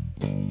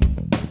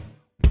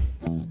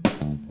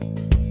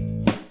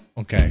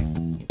 Okay.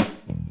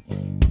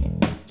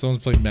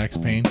 Someone's playing Max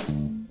Payne.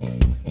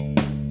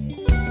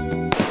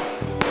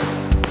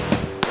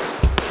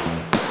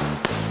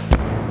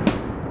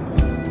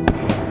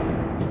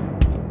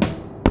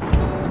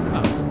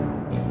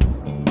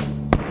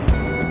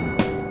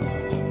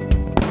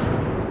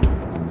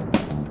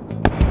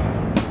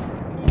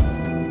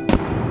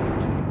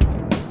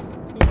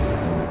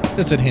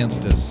 Let's enhance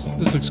this.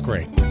 This looks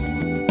great.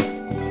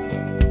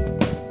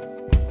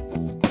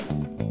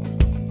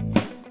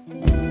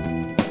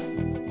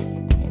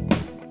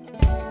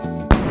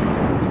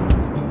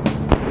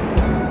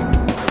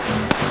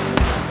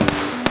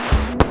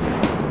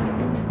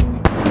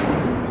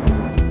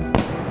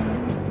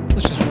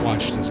 Let's just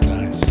watch this,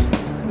 guys.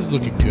 This is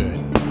looking good.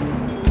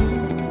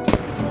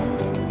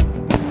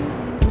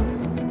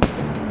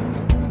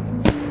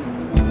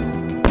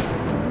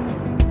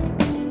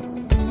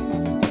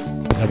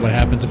 Is that what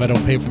happens if I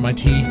don't pay for my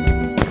tea?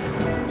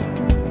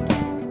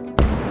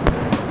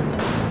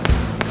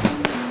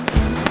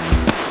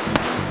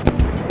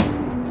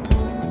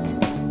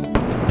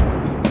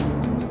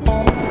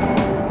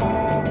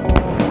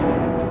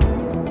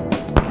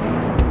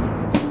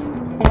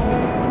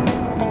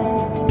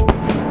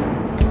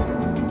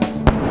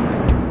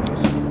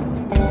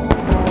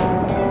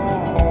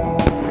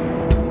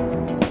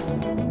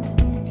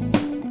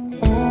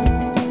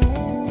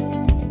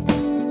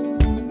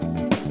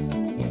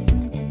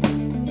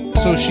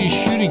 So she's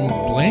shooting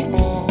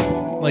blanks?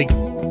 Like,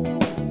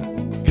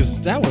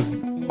 because that was...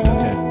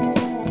 Okay.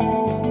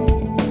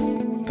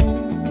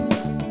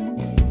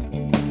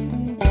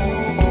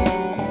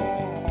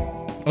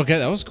 Okay,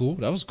 that was cool.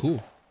 That was cool.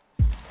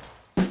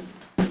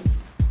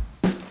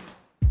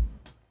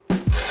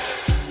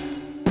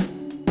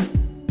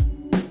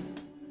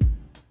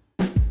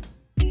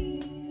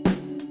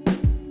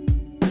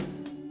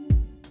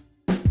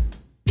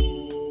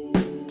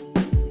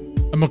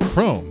 A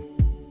Macron.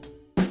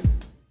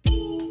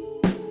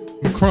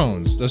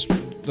 Macrons.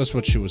 That's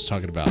what she was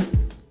talking about.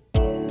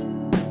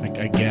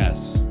 I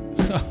guess.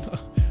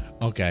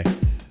 Okay.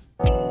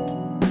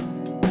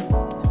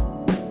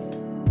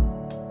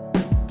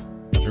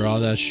 After all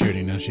that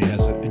shooting, now she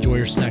has to enjoy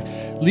her snack,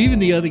 leaving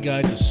the other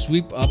guy to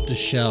sweep up the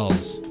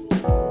shells.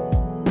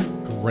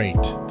 Great.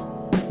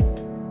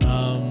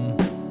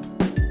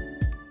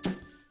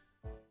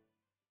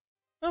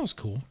 That was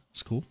cool.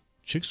 That's cool.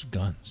 Chicks with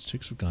guns.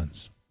 Chicks with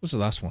guns. What's the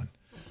last one?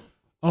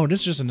 Oh,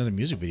 this is just another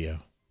music video.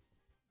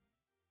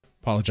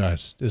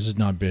 Apologize. This is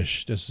not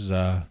Bish. This is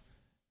Ina.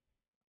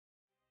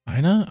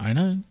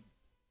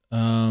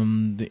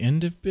 The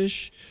end of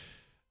Bish.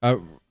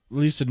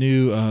 Released a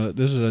new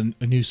this is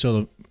a new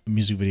solo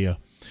music video.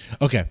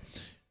 Okay.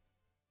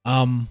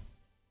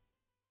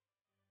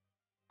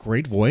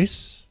 Great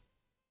voice.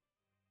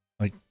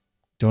 Like,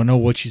 don't know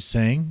what she's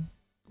saying,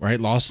 right?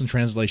 Lost in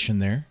translation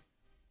there.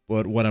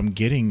 But what I'm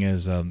getting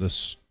is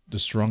the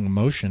strong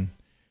emotion.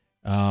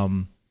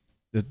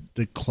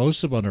 The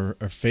close up on her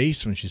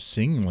face when she's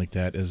singing like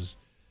that is,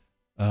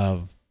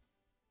 well,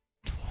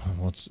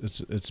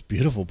 it's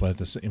beautiful, but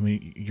I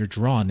mean, you're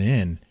drawn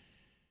in,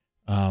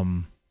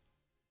 and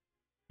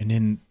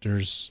then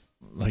there's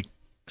like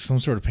some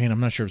sort of pain. I'm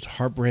not sure if it's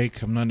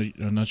heartbreak. I'm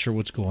not sure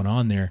what's going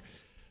on there,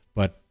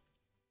 but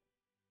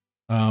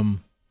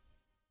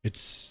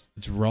it's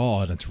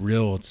raw and it's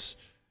real. It's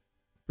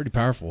pretty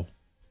powerful.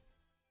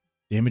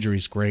 The imagery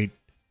is great.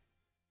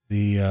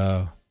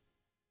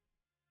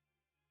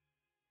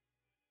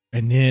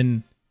 And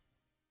then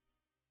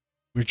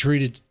we're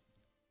treated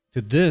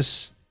to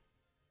this,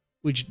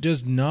 which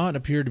does not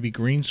appear to be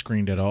green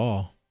screened at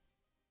all,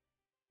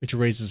 which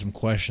raises some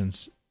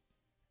questions.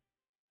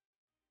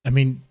 I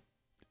mean,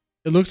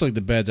 it looks like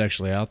the bed's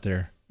actually out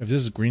there. If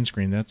this is green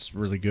screen, that's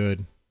really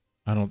good.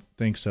 I don't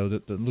think so.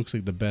 That looks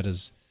like the bed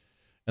is,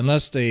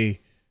 unless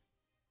they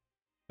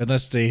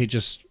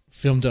just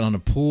filmed it on a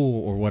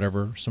pool or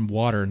whatever, some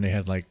water, and they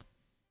had like,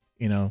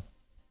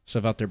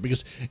 stuff out there.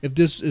 Because if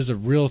this is a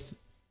real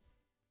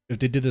if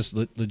they did this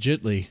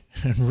legitly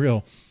and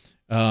real,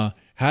 how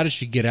did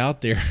she get out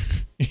there?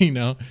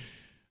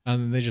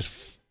 And they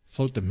just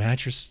float the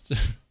mattress.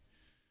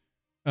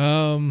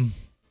 I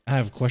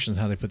have questions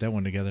how they put that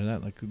one together.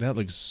 That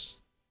looks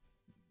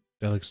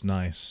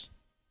nice.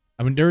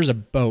 I mean, there's a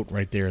boat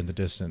right there in the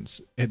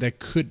distance. That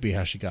could be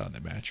how she got on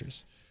the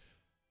mattress,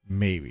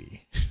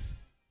 maybe,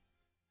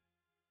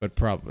 but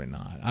probably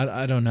not.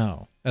 I don't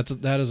know.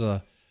 That is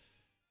a.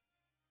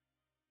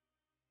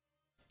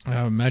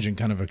 I imagine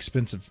kind of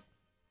expensive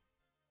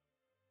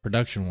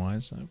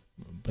production-wise,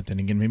 but then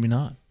again, maybe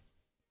not.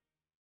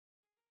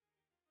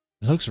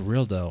 It looks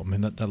real, though. I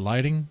mean, the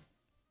lighting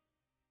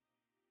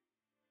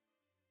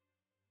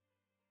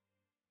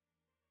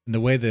and the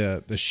way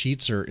the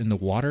sheets are in the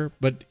water,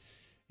 but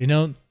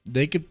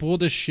they could pull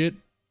this shit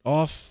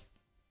off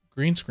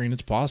green screen.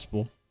 It's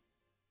possible.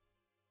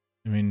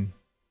 I mean,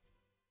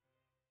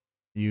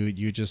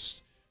 you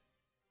just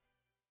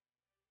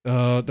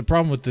the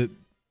problem with the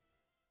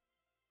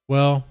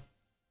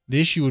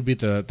issue would be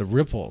the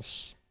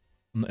ripples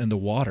in the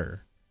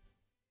water.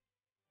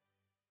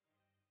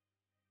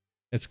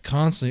 It's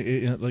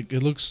constantly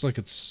it looks like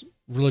it's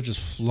really just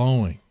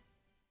flowing.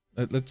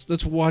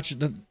 Let's watch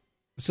it.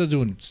 Instead of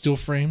doing still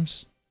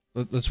frames,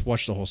 let's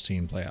watch the whole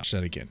scene play out.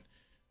 That again.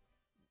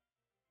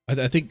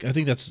 I think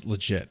that's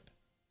legit.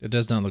 It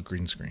does not look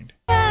green screened.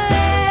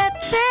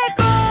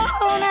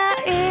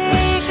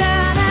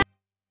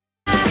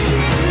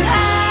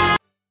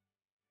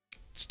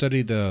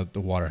 Study the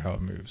water, how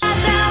it moves.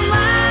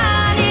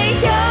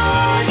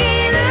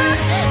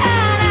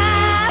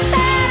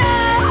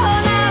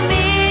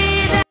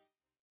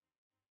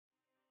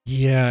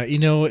 Yeah, you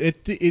know,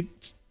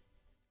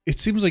 it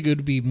seems like it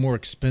would be more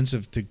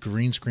expensive to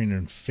green screen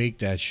and fake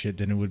that shit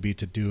than it would be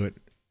to do it.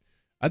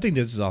 I think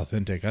this is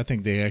authentic. I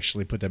think they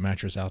actually put that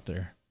mattress out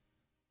there.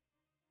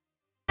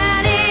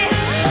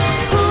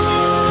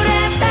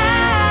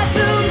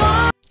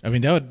 I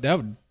mean,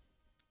 that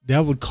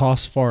would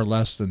cost far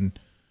less than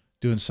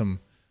doing some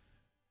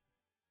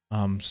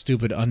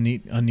stupid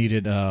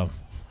unneeded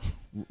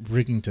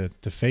rigging to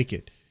fake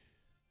it.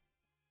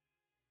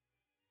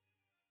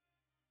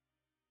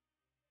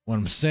 What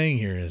I'm saying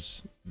here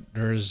is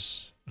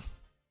what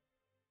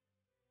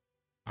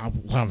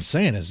I'm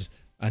saying is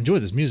I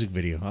enjoyed this music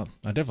video.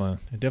 I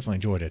definitely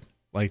enjoyed it.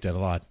 Liked it a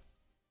lot.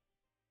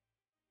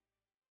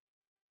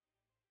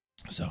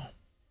 So,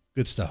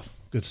 good stuff.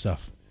 Good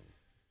stuff.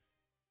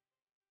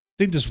 I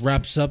think this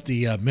wraps up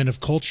the Men of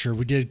Culture.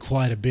 We did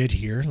quite a bit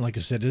here. Like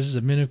I said, this is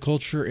a Men of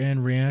Culture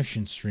and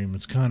reaction stream.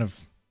 It's kind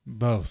of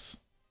both.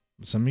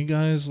 Some of you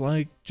guys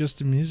like just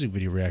the music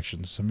video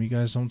reactions. Some of you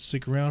guys don't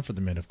stick around for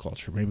the Men of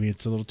Culture. Maybe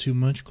it's a little too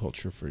much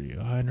culture for you.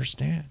 I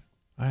understand.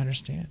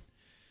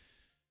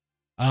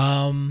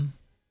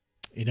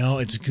 You know,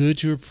 it's good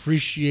to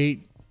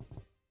appreciate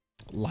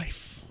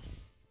life.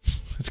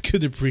 It's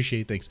good to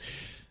appreciate things.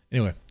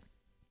 Anyway,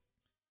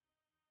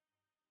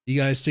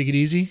 you guys take it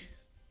easy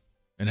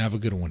and have a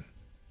good one.